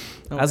Wiltshire.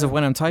 As of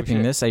when I'm typing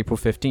shit. this, April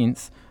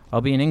 15th, I'll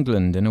be in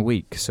England in a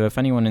week, so if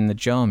anyone in the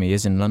Jarmy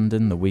is in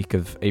London the week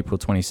of April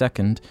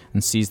 22nd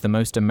and sees the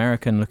most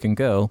American-looking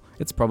girl,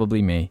 it's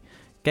probably me.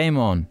 Game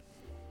on.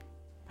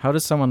 How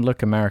does someone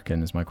look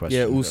American is my question.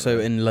 Yeah, also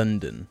in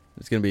London,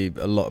 there's gonna be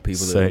a lot of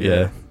people So, that.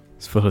 yeah,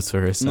 it's full of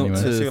tourists Not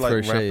anyway. to- So you like throw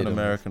wrap shade an on-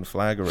 American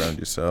flag around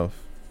yourself.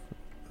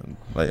 And,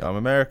 like, I'm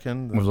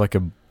American. With like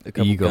a A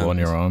couple eagle on guns.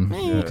 your arm,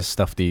 Yeah. like a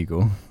stuffed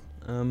eagle.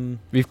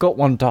 We've got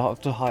one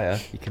dart to hire.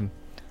 You can.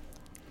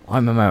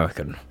 I'm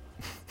American.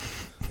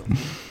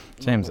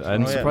 James,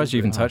 I'm Oh, yeah, surprised you're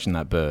even yeah. touching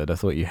that bird. I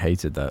thought you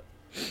hated that.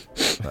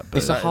 That bird.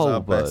 It's a That is whole our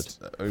bird.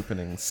 best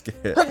opening skit.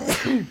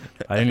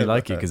 I only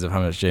like it because of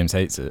how much James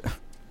hates it.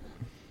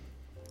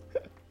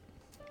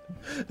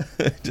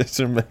 Just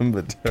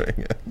remember doing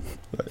it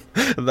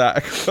like that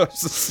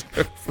across the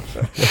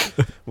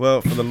sofa.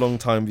 Well, for the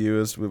long-time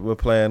viewers, we're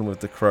playing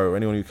with the crow.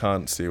 Anyone who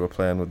can't see, we're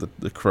playing with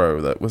the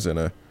crow that was in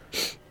a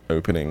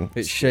opening.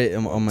 It's shit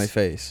on my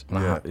face.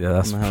 Yeah. Yeah,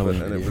 that's, On the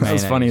Halloween And it video. was-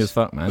 that's funny as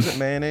fuck, man. Was it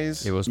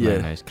mayonnaise? It was Yeah.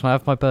 mayonnaise. Can I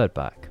have my bird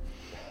back?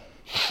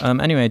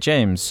 Anyway,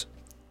 James,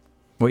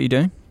 what are you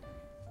doing?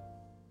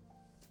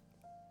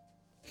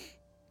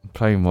 I'm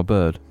playing with my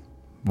bird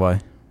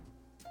Why?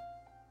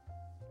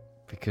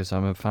 because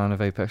I'm a fan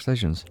of Apex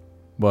Legends.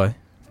 Why?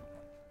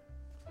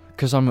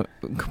 Because I'm.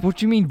 What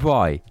do you mean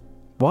why?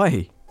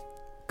 Why?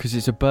 Because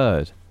it's a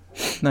bird.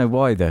 No,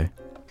 why though?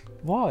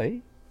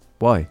 Why?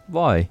 Why?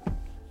 Why?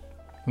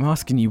 I'm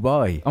asking you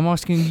why. I'm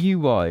asking you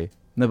why.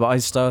 No, but I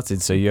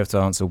started, so you have to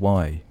answer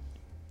why.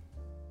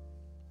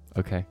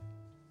 Okay.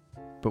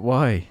 But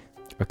why?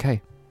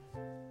 Okay.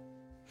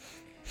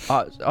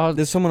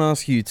 Did someone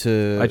ask you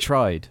to? I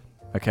tried.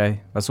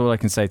 Okay, that's all I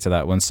can say to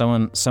that. When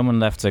someone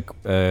left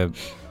an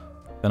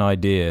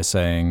idea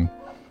saying,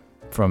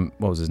 from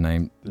what was his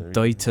name,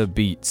 Data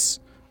Beats.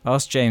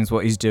 Ask James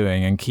what he's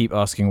doing and keep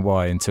asking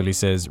why until he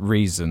says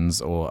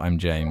reasons or I'm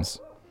James.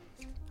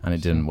 And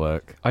it didn't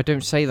work. I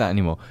don't say that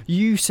anymore.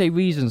 You say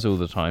reasons all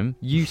the time.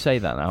 You say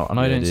that now, and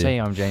I Yeah, I don't do. say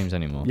I'm James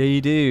anymore. Yeah,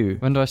 you do.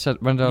 When did I say?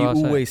 When did I You last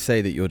say it? always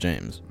say that you're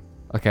James.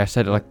 Okay, I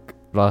said it like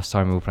last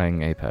time we were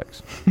playing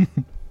Apex.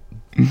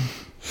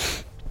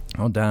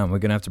 Oh damn, we're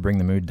gonna have to bring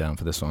the mood down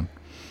for this one.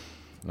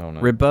 No,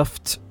 no.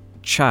 Rebuffed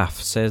Chaff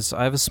says,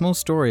 I have a small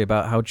story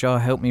about how Jar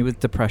helped me with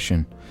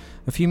depression.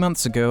 A few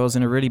months ago, I was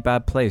in a really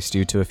bad place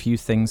due to a few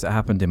things that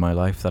happened in my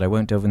life that I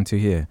won't delve into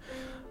here.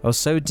 I was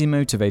so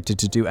demotivated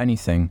to do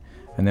anything,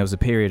 and there was a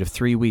period of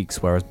 3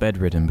 weeks where I was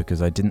bedridden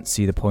because I didn't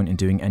see the point in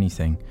doing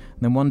anything. And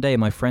then one day,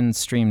 my friend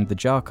streamed the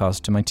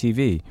Jarcast to my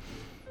TV.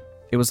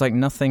 It was like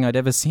nothing I'd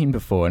ever seen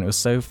before, and it was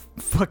so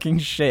fucking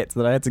shit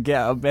that I had to get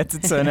out of bed to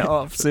turn it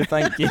off, so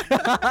thank you.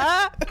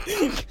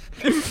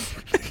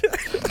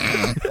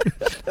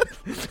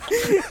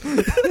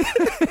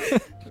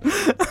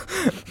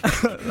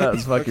 That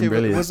was fucking Okay,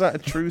 brilliant. was that a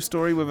true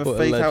story with a What a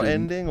fake out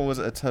legend. ending, or was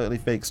it a totally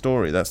fake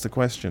story? That's the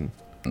question.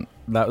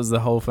 That was the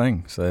whole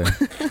thing, so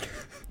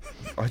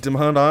I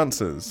demand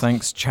answers.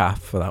 thanks,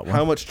 Chaff, for that one.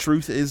 How much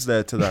truth is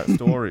there to that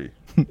story?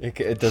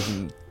 It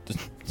doesn't.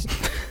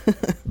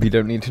 We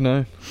don't need to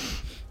know.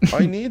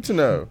 I need to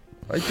know.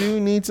 I do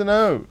need to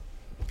know.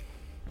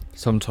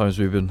 Sometimes,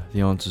 Ruben,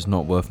 the answer's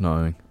not worth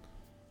knowing.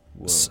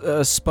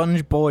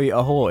 Sponge Boy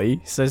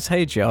Ahoy says,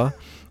 hey Jar,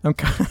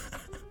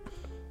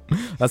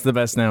 that's the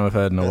best name I've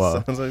heard in a while.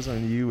 That sounds like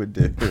something you would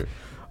do.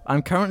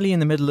 I'm currently in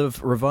the middle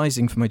of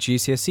revising for my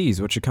GCSEs,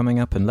 which are coming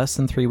up in less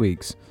than 3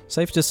 weeks.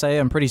 Safe to say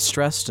I'm pretty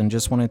stressed and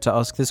just wanted to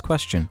ask this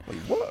question. Wait,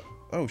 what?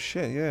 Oh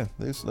shit, yeah.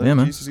 Those Yeah,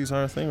 man. GCSEs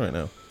are a thing right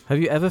now. Have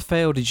you ever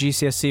failed a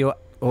GCSE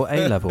or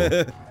A-level?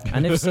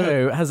 And if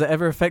so, has it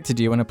ever affected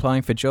you when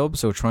applying for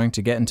jobs or trying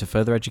to get into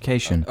further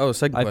education? Oh,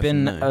 second I've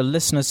question, been no. a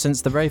listener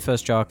since the very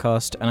first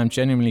Jarcast, and I'm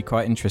genuinely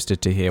quite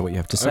interested to hear what you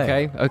have to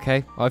say.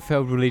 Okay. I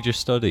failed religious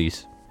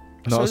studies.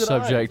 Not So a did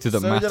subject I. that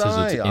So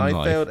matters did in I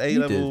life. failed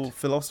A-level did.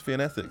 philosophy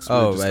and ethics.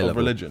 Oh, of A-level.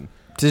 religion.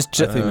 Does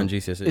I think on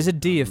GCSE. is a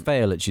D a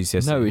fail at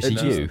GCSE? No, it's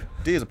No. you.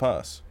 D is a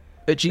pass.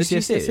 At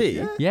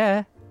GCSE?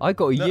 Yeah, I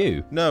got a No,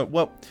 U. No,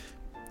 well,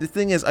 the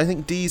thing is, I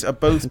think D's are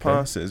both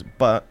passes,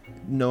 but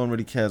no one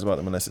really cares about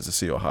them unless it's a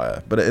C or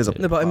higher. But it is a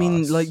No, but I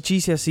mean, pass. like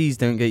GCSEs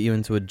don't get you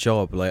into a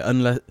job, like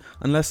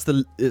unless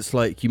it's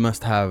like you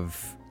must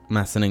have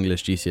maths and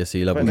English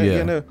GCSE level, Right, no,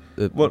 yeah. no,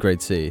 what-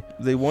 grade C.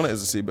 they want it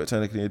as a C, but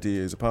technically a D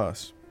is a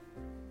pass.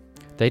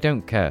 They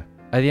don't care.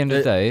 At the end of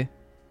the day,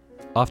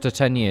 after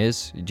 10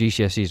 years,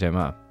 GCSEs don't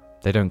matter.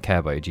 They don't care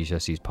about your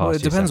GCSEs. Well,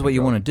 it depends what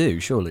you want to do,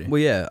 surely. Well,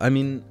 yeah, I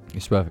mean,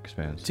 It's worth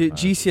experience.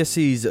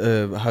 GCSEs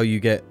are how you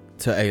get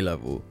to A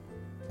level,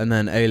 and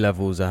then A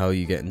levels are how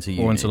you get into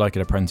uni. Or into like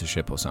an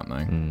apprenticeship or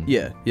something.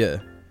 Yeah,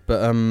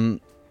 but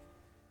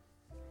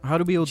How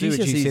do we all do at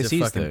GCSEs are GCSEs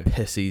fucking though?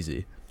 piss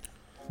easy.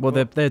 Well,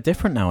 they're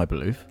different now, I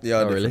believe. Yeah,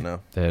 Oh, different really? now.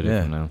 They're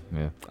different now.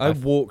 Yeah. I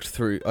walked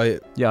through.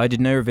 Yeah, I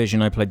did no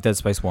revision. I played Dead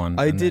Space 1.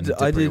 I and then did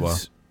pretty well.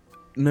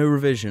 no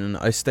revision.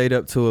 I stayed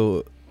up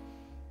till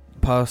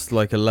past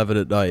like 11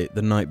 at night,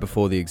 the night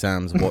before the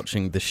exams,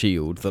 watching The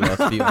Shield, the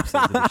last few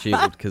episodes of The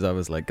Shield, because I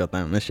was like, God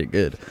damn, this shit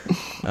good.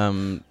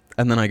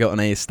 And then I got an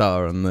A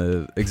star on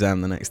the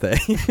exam the next day.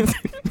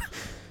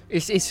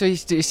 It's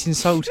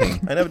insulting.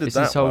 I never did It's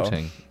that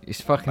insulting.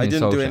 It's fucking well. I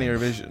didn't insulting. do any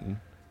revision.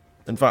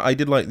 In fact, I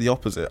did like the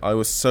opposite. I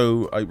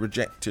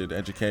rejected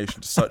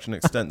education to such an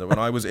extent that when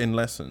I was in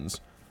lessons,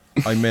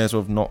 I may as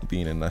well have not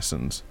been in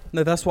lessons.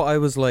 No, that's what I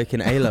was like in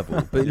A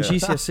level. But in Yeah.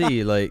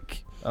 GCSE,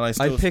 like, And I'd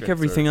pick skipped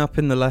everything through. up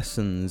in the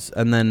lessons,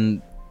 and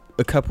then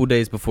a couple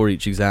days before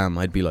each exam,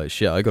 I'd be like,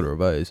 shit, I got to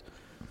revise.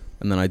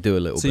 And then I'd do a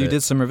little So bit. you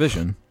did some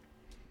revision?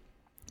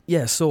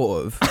 Yeah,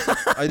 sort of.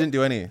 I didn't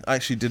do any. I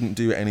actually didn't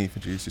do any for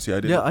GCSE. I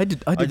did. Yeah, I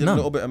did I did a none.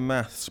 little bit of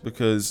maths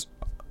because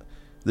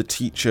the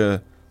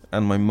teacher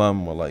and my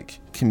mum were like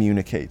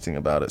communicating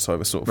about it, so I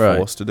was sort of Right.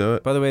 forced to do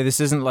it. By the way, this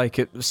isn't like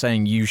it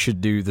saying you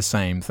should do the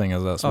same thing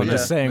as us. Oh, We're no.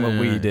 just saying what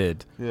No, we no.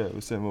 did. Yeah, it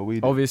was saying what we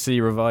did.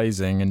 Obviously,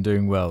 revising and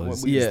doing well Well,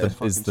 is, we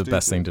just is the fucking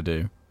best thing stupid.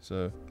 to do.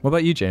 So What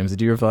about you, James? Did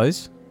you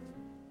revise?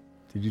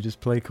 Did you just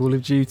play Call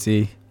of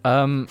Duty?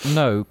 No,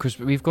 because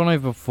we've gone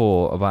over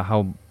before about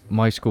how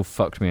my school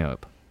fucked me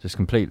up just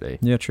completely,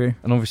 Yeah, true.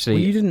 and obviously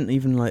Well, you didn't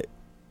even like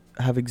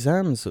have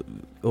exams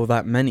or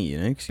that many, you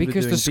know? 'cause you were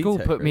because the doing school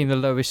BTEC, put me in right?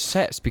 the lowest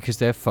sets because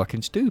they're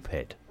fucking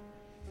stupid.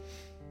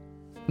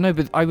 No,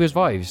 but I was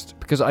revised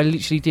because I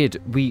literally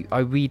did. We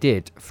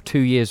redid 2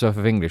 years worth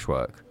of English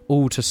work,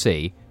 all to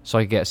C, so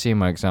I could get a C in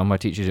my exam. My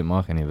teacher didn't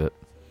mark any of it,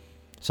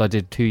 so I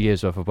did 2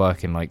 years worth of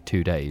work in like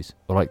 2 days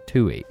or like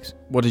 2 weeks.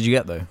 What did you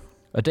get though?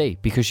 A D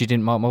because she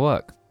didn't mark my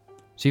work.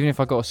 So even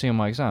if I got a C on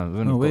my exam, I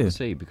wouldn't have got a weird.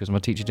 C because my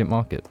teacher didn't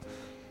mark it.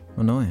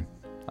 Annoying.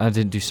 And I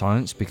didn't do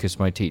science because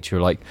my teacher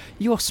were like,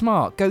 "You're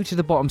smart. Go to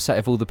the bottom set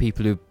of all the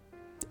people who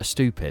are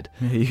stupid."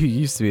 Yeah, you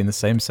used to be in the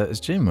same set as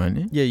Jim, weren't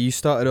you? Yeah, you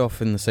started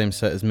off in the same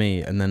set as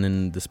me, and then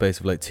in the space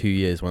of like 2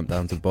 years went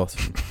down to the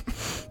bottom.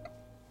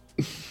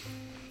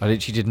 I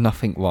literally did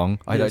nothing wrong.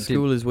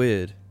 School is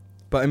weird,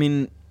 but I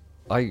mean,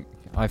 I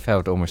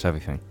failed almost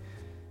everything.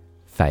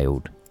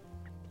 Failed.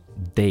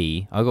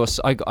 D. I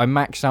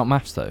maxed out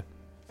maths though.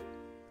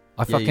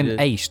 I Yeah, you fucking did.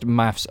 aced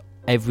maths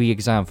every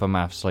exam for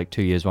maths like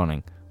 2 years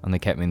running, and they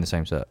kept me in the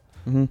same set.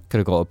 mhm. Could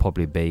have got a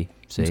probably B,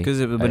 C. It's because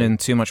it would have been in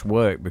too much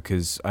work,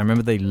 because I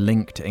remember they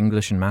linked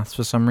English and maths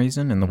for some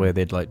reason in the way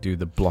they'd like do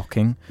the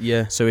blocking.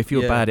 yeah, So if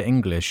you're Yeah. bad at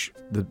English,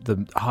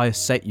 the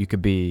highest set you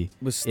could be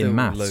was still in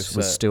low maths set.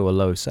 was still a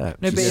low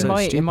set. No, which but is in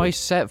so in my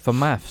stupid. set for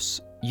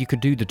maths, you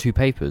could do the 2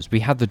 papers. We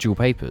had the dual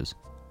papers.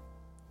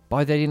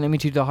 Why they didn't let me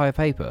do the higher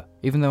paper,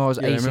 even though I was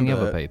Yeah, I acing the remember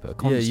other that. paper Yeah,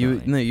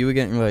 constantly. you were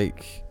getting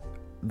like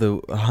the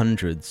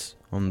hundreds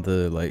on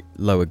the like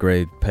lower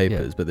grade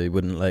papers, Yeah. but they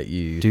wouldn't let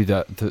you. do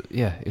that.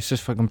 Yeah, it's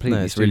just fucking completely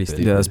No, it's really stupid.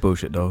 stupid. Yeah, that's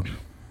bullshit, dog.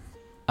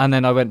 And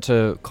then I went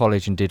to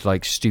college and did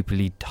like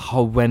stupidly,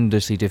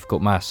 horrendously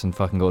difficult maths and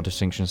fucking got a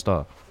distinction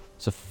star.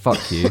 So fuck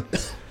you.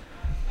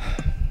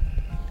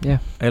 Yeah.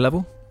 A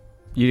level?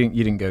 You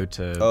didn't go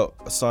to. Oh,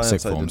 science.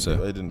 Sixth form, I so-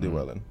 didn't do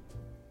well in.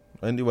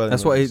 I didn't do well in.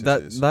 That's one what of the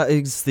GCSEs. that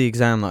is the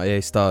exam that I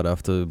started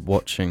after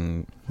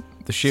watching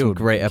the some Shield.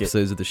 great Get-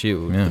 episodes of The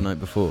Shield Yeah. the night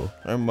before.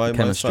 And my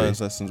Chemistry.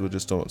 science lessons were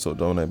just sort of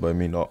dominated by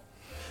me not.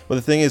 But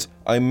the thing is,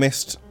 I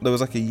missed. There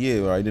was like a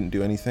year where I didn't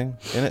do anything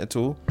in it at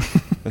all,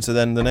 and so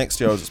then the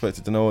next year I was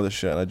expected to know all this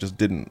shit, and I just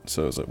didn't.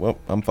 So I was like, well,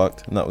 I'm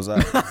fucked, and that was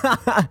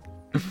that.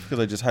 Because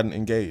I just hadn't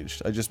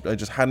engaged. I just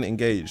hadn't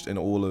engaged in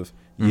all of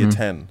year Mhm.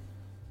 10.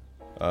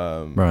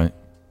 Right.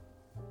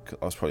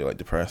 I was probably like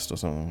depressed or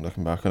something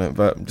looking back on it,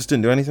 but just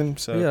didn't do anything.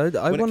 So yeah,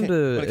 I when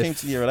wonder when it came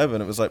if to year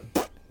 11, it was like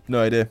no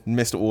idea.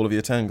 Missed all of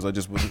year 10 because I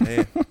just wasn't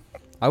here.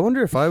 I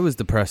wonder if I was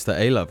depressed at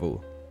A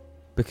level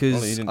because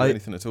Ollie, you didn't do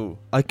anything at all.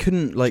 I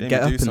couldn't like Jamie, get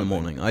do up in the something.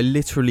 morning. I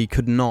literally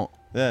could not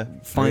Yeah,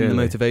 find the Really?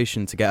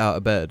 motivation to get out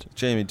of bed.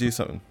 Jamie, do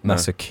something.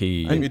 That's a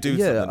key. Make me do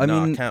Yeah, something. I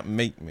Nah, mean- can't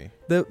make me.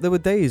 There were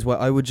days where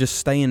I would just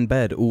stay in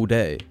bed all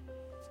day.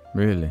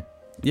 Really?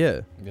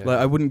 Yeah. Like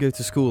I wouldn't go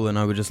to school and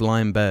I would just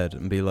lie in bed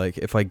and be like,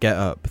 if I get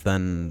up,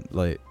 then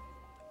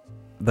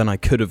I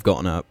could have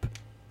gotten up.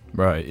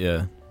 Right,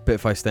 yeah. But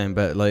if I stay in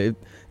bed,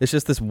 it's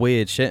just this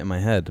weird shit in my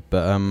head.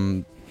 But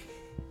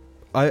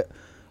I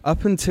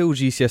up until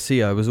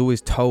GCSE, I was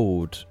always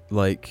told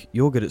like,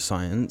 you're good at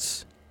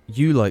science,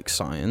 you like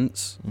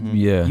science, Mhm.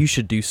 Yeah. you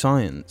should do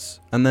science.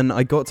 And then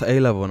I got to A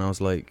level and I was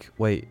like,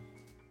 wait,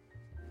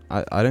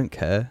 I don't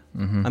care.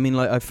 Mm-hmm. I mean,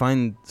 like I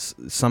find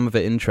some of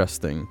it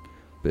interesting,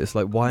 but it's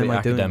like, why am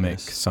I doing academic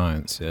this?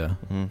 science, yeah.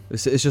 Mhm.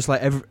 It's just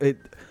like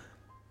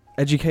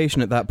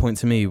education at that point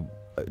to me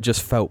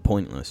just felt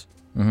pointless.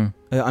 Mm-hmm.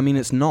 I mean,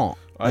 it's not.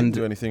 I didn't And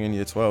do anything in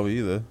year 12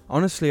 either.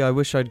 honestly, I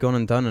wish I'd gone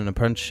and done an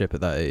apprenticeship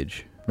at that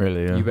age.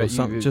 Really, yeah. You bet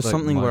Or just like,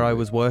 something where mine I would.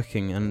 was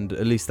working, and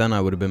at least then I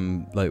would have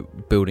been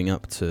like building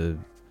up to.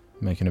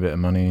 Making a bit of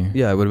money.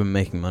 Yeah, I would have been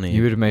making money.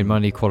 You would have made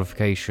money,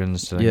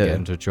 qualifications to then Yeah. get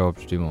into a job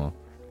to do more.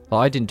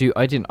 Like,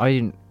 I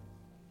didn't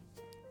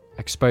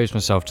expose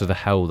myself to the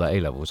hell that A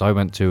levels. I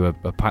went to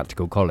a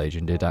practical college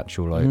and did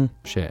actual like Mhm.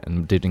 shit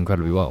and did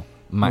incredibly well.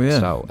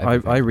 Maxed out. I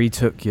everything.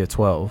 retook year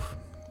 12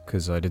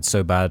 because I did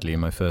so badly in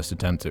my first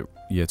attempt at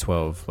year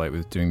 12, like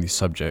with doing these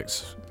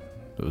subjects.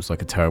 It was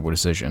like a terrible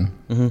decision,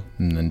 hmm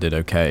and then did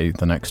okay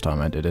the next time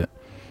I did it.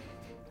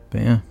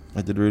 But yeah,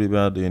 I did really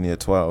badly in year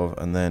 12,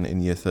 and then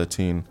in year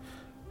 13,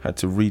 had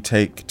to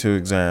retake 2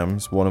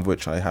 exams, one of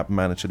which I have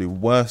managed to do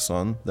worse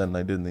on than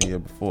I did in the year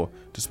before,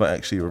 despite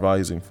actually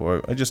revising for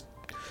it. I just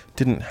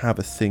didn't have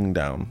a thing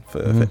down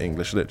for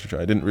English literature.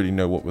 I didn't really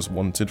know what was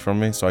wanted from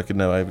me, so I could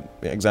never.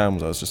 The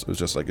exams, it was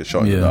just like a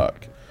shot in the Yeah.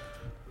 dark.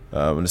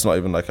 And it's not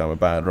even like I'm a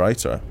bad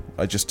writer.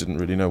 I just didn't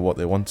really know what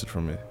they wanted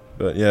from me.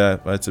 But yeah,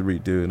 I had to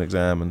redo an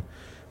exam and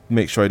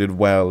make sure I did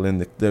well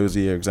in those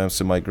year exams.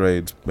 So my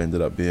grade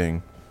ended up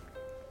being,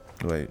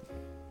 I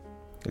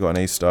got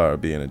an A star, a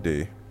B, and a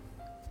D.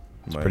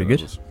 It's pretty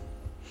good.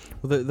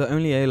 Well, the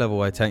only A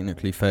level I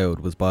technically failed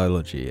was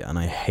biology, and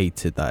I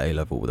hated that A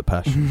level with a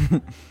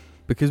passion.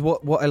 Because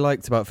what I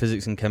liked about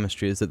physics and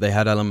chemistry is that they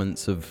had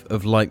elements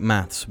of like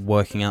maths,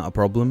 working out a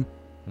problem.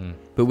 Mm.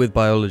 But with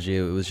biology,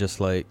 it was just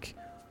like,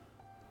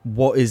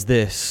 what is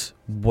this?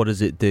 What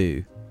does it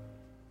do?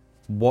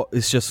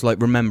 It's just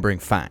like remembering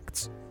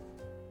facts.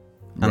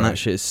 And that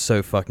shit is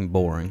so fucking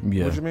boring.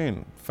 Yeah. What do you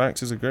mean?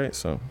 Facts is a great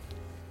song.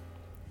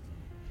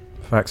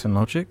 Facts and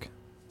logic.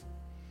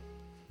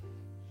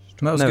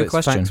 That was no, a good it's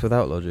question. facts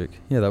without logic.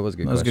 Yeah, that was a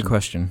good That was a question. good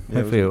question. Yeah, it was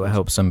Hopefully a it good will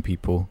help some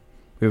people.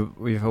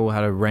 We've all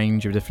had a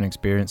range of different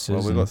experiences. Well,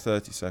 we've and- got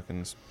 30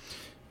 seconds.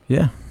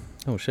 yeah,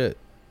 Oh, shit.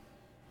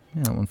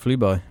 yeah, that one flew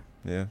by.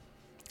 Yeah.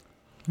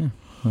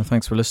 Well,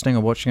 thanks for listening or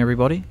watching,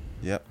 everybody.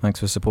 Yep. Thanks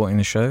for supporting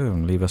the show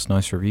and leave us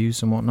nice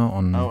reviews and whatnot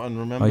on Oh, and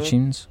remember,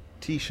 iTunes.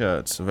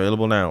 T-shirts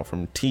available now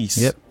from Tees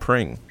Yep.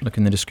 Pring. Look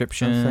in the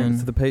description. And thanks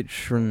to the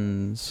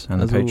patrons.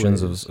 And the as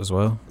patrons always. as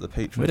well. The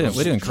patrons.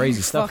 We're doing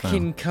crazy stuff now.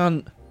 Fucking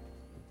cunt.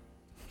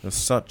 You're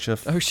such a.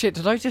 Oh shit,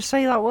 did I just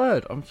say that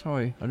word? I'm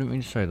sorry. I didn't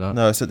mean to say that.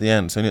 No, it's at the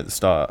end. It's only at the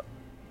start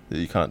that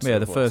you can't. Yeah,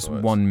 the say first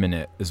words. 1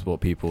 minute is what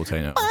people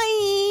take out.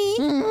 Bye.